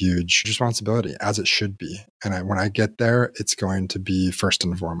that's a huge responsibility, as it should be. And when I get there, it's going to be first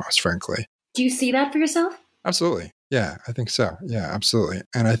and foremost, frankly. Do you see that for yourself? Absolutely. Yeah, I think so. Yeah, absolutely.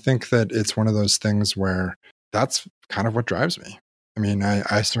 And I think that it's one of those things where that's kind of what drives me. I mean,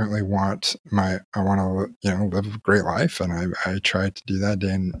 I certainly want I want to, live a great life, and I try to do that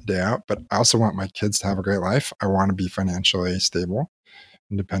day in, day out. But I also want my kids to have a great life. I want to be financially stable,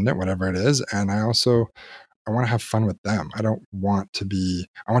 independent, whatever it is. And I want to have fun with them. I want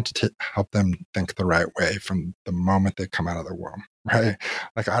to help them think the right way from the moment they come out of the womb, right?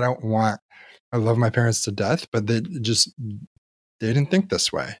 Like, I love my parents to death, but they didn't think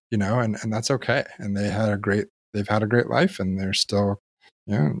this way, and that's okay. And they've had a great life, and they're still,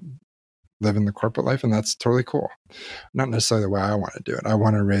 living the corporate life, and that's totally cool. Not necessarily the way I want to do it. I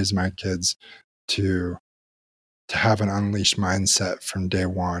want to raise my kids to have an unleashed mindset from day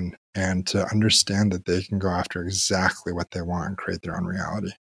one, and to understand that they can go after exactly what they want and create their own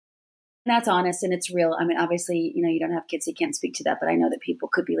reality. That's honest and it's real. I mean, obviously, you don't have kids, so you can't speak to that, but I know that people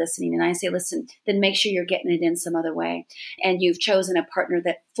could be listening. And I say, listen, then make sure you're getting it in some other way. And you've chosen a partner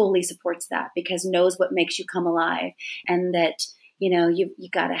that fully supports that, because knows what makes you come alive, and that, you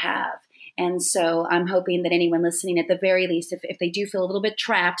got to have. And so I'm hoping that anyone listening, at the very least, if they do feel a little bit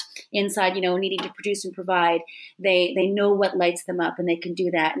trapped inside, needing to produce and provide, they know what lights them up, and they can do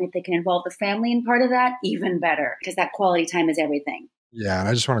that. And if they can involve the family in part of that, even better, because that quality time is everything. Yeah. And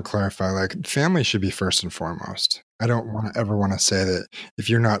I just want to clarify, like, family should be first and foremost. I don't ever want to say that if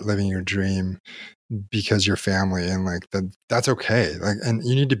you're not living your dream because you're family, and like that's okay. Like, and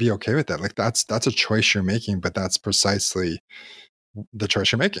you need to be okay with that. Like, that's a choice you're making, but that's precisely the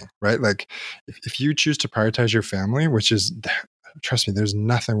choice you're making, right? Like, if you choose to prioritize your family, which is, trust me, there's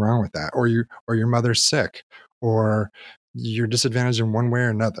nothing wrong with that. Or your mother's sick, or you're disadvantaged in one way or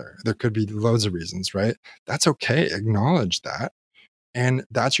another. There could be loads of reasons, right? That's okay. Acknowledge that. And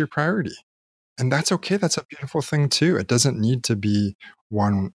that's your priority. And that's okay. That's a beautiful thing too. It doesn't need to be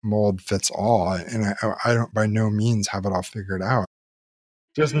one mold fits all. And I don't by no means have it all figured out.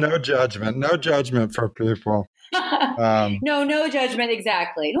 Just no judgment for people. No judgment.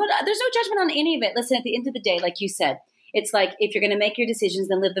 Exactly. There's no judgment on any of it. Listen, at the end of the day, like you said, it's like, if you're going to make your decisions,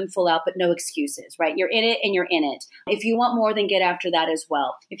 then live them full out, but no excuses, right? You're in it and you're in it. If you want more, then get after that as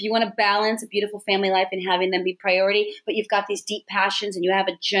well. If you want to balance a beautiful family life and having them be priority, but you've got these deep passions and you have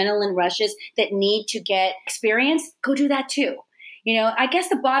adrenaline rushes that need to get experience, go do that too. I guess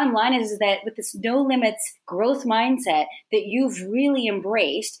the bottom line is that with this no limits growth mindset that you've really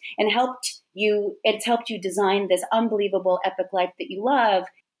embraced and it's helped you design this unbelievable epic life that you love,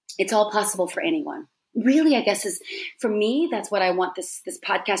 it's all possible for anyone. Really, I guess, is for me, that's what I want this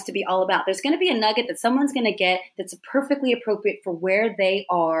podcast to be all about. There's going to be a nugget that someone's going to get that's perfectly appropriate for where they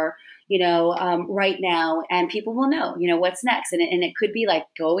are, right now. And people will know, what's next. And it could be like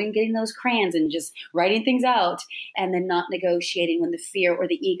going, getting those crayons and just writing things out, and then not negotiating when the fear or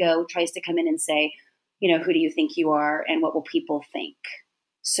the ego tries to come in and say, who do you think you are and what will people think?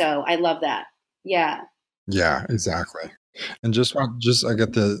 So I love that. Yeah. Yeah, exactly. And just I get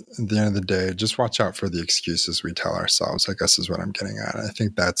at the end of the day, just watch out for the excuses we tell ourselves, I guess is what I'm getting at. I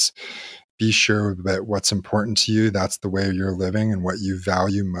think be sure that what's important to you, that's the way you're living, and what you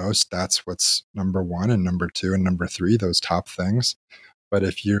value most, that's what's number one and number two and number three, those top things. But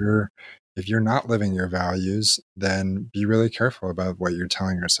if you're not living your values, then be really careful about what you're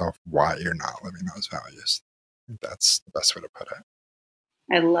telling yourself, why you're not living those values. I think that's the best way to put it.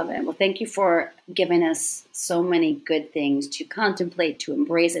 I love it. Well, thank you for giving us so many good things to contemplate, to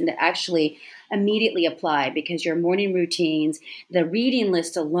embrace, and to actually immediately apply, because your morning routines, the reading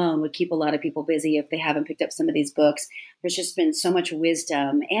list alone would keep a lot of people busy if they haven't picked up some of these books. There's just been so much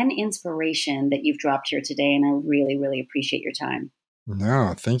wisdom and inspiration that you've dropped here today, and I really, really appreciate your time.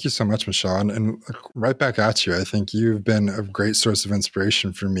 No, thank you so much, Michelle. And right back at you. I think you've been a great source of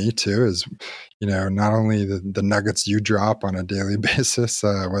inspiration for me too, is, not only the nuggets you drop on a daily basis,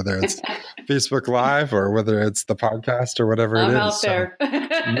 whether it's Facebook Live or whether it's the podcast or whatever it is. I'm out there.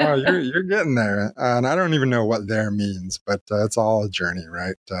 No, you're getting there. And I don't even know what there means, but it's all a journey,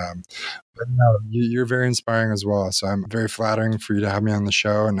 right? But no, you're very inspiring as well. So I'm very flattering for you to have me on the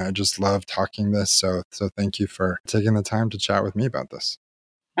show. And I just love talking this. So thank you for taking the time to chat with me about this.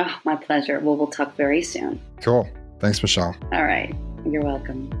 Oh, my pleasure. Well, we'll talk very soon. Cool. Thanks, Michelle. All right. You're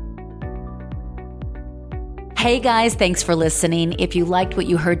welcome. Hey guys, thanks for listening. If you liked what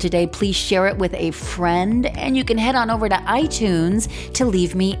you heard today, please share it with a friend, and you can head on over to iTunes to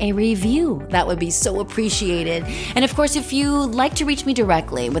leave me a review. That would be so appreciated. And of course, if you'd like to reach me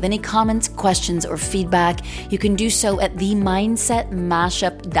directly with any comments, questions, or feedback, you can do so at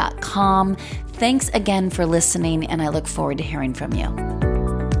themindsetmashup.com. Thanks again for listening, and I look forward to hearing from you.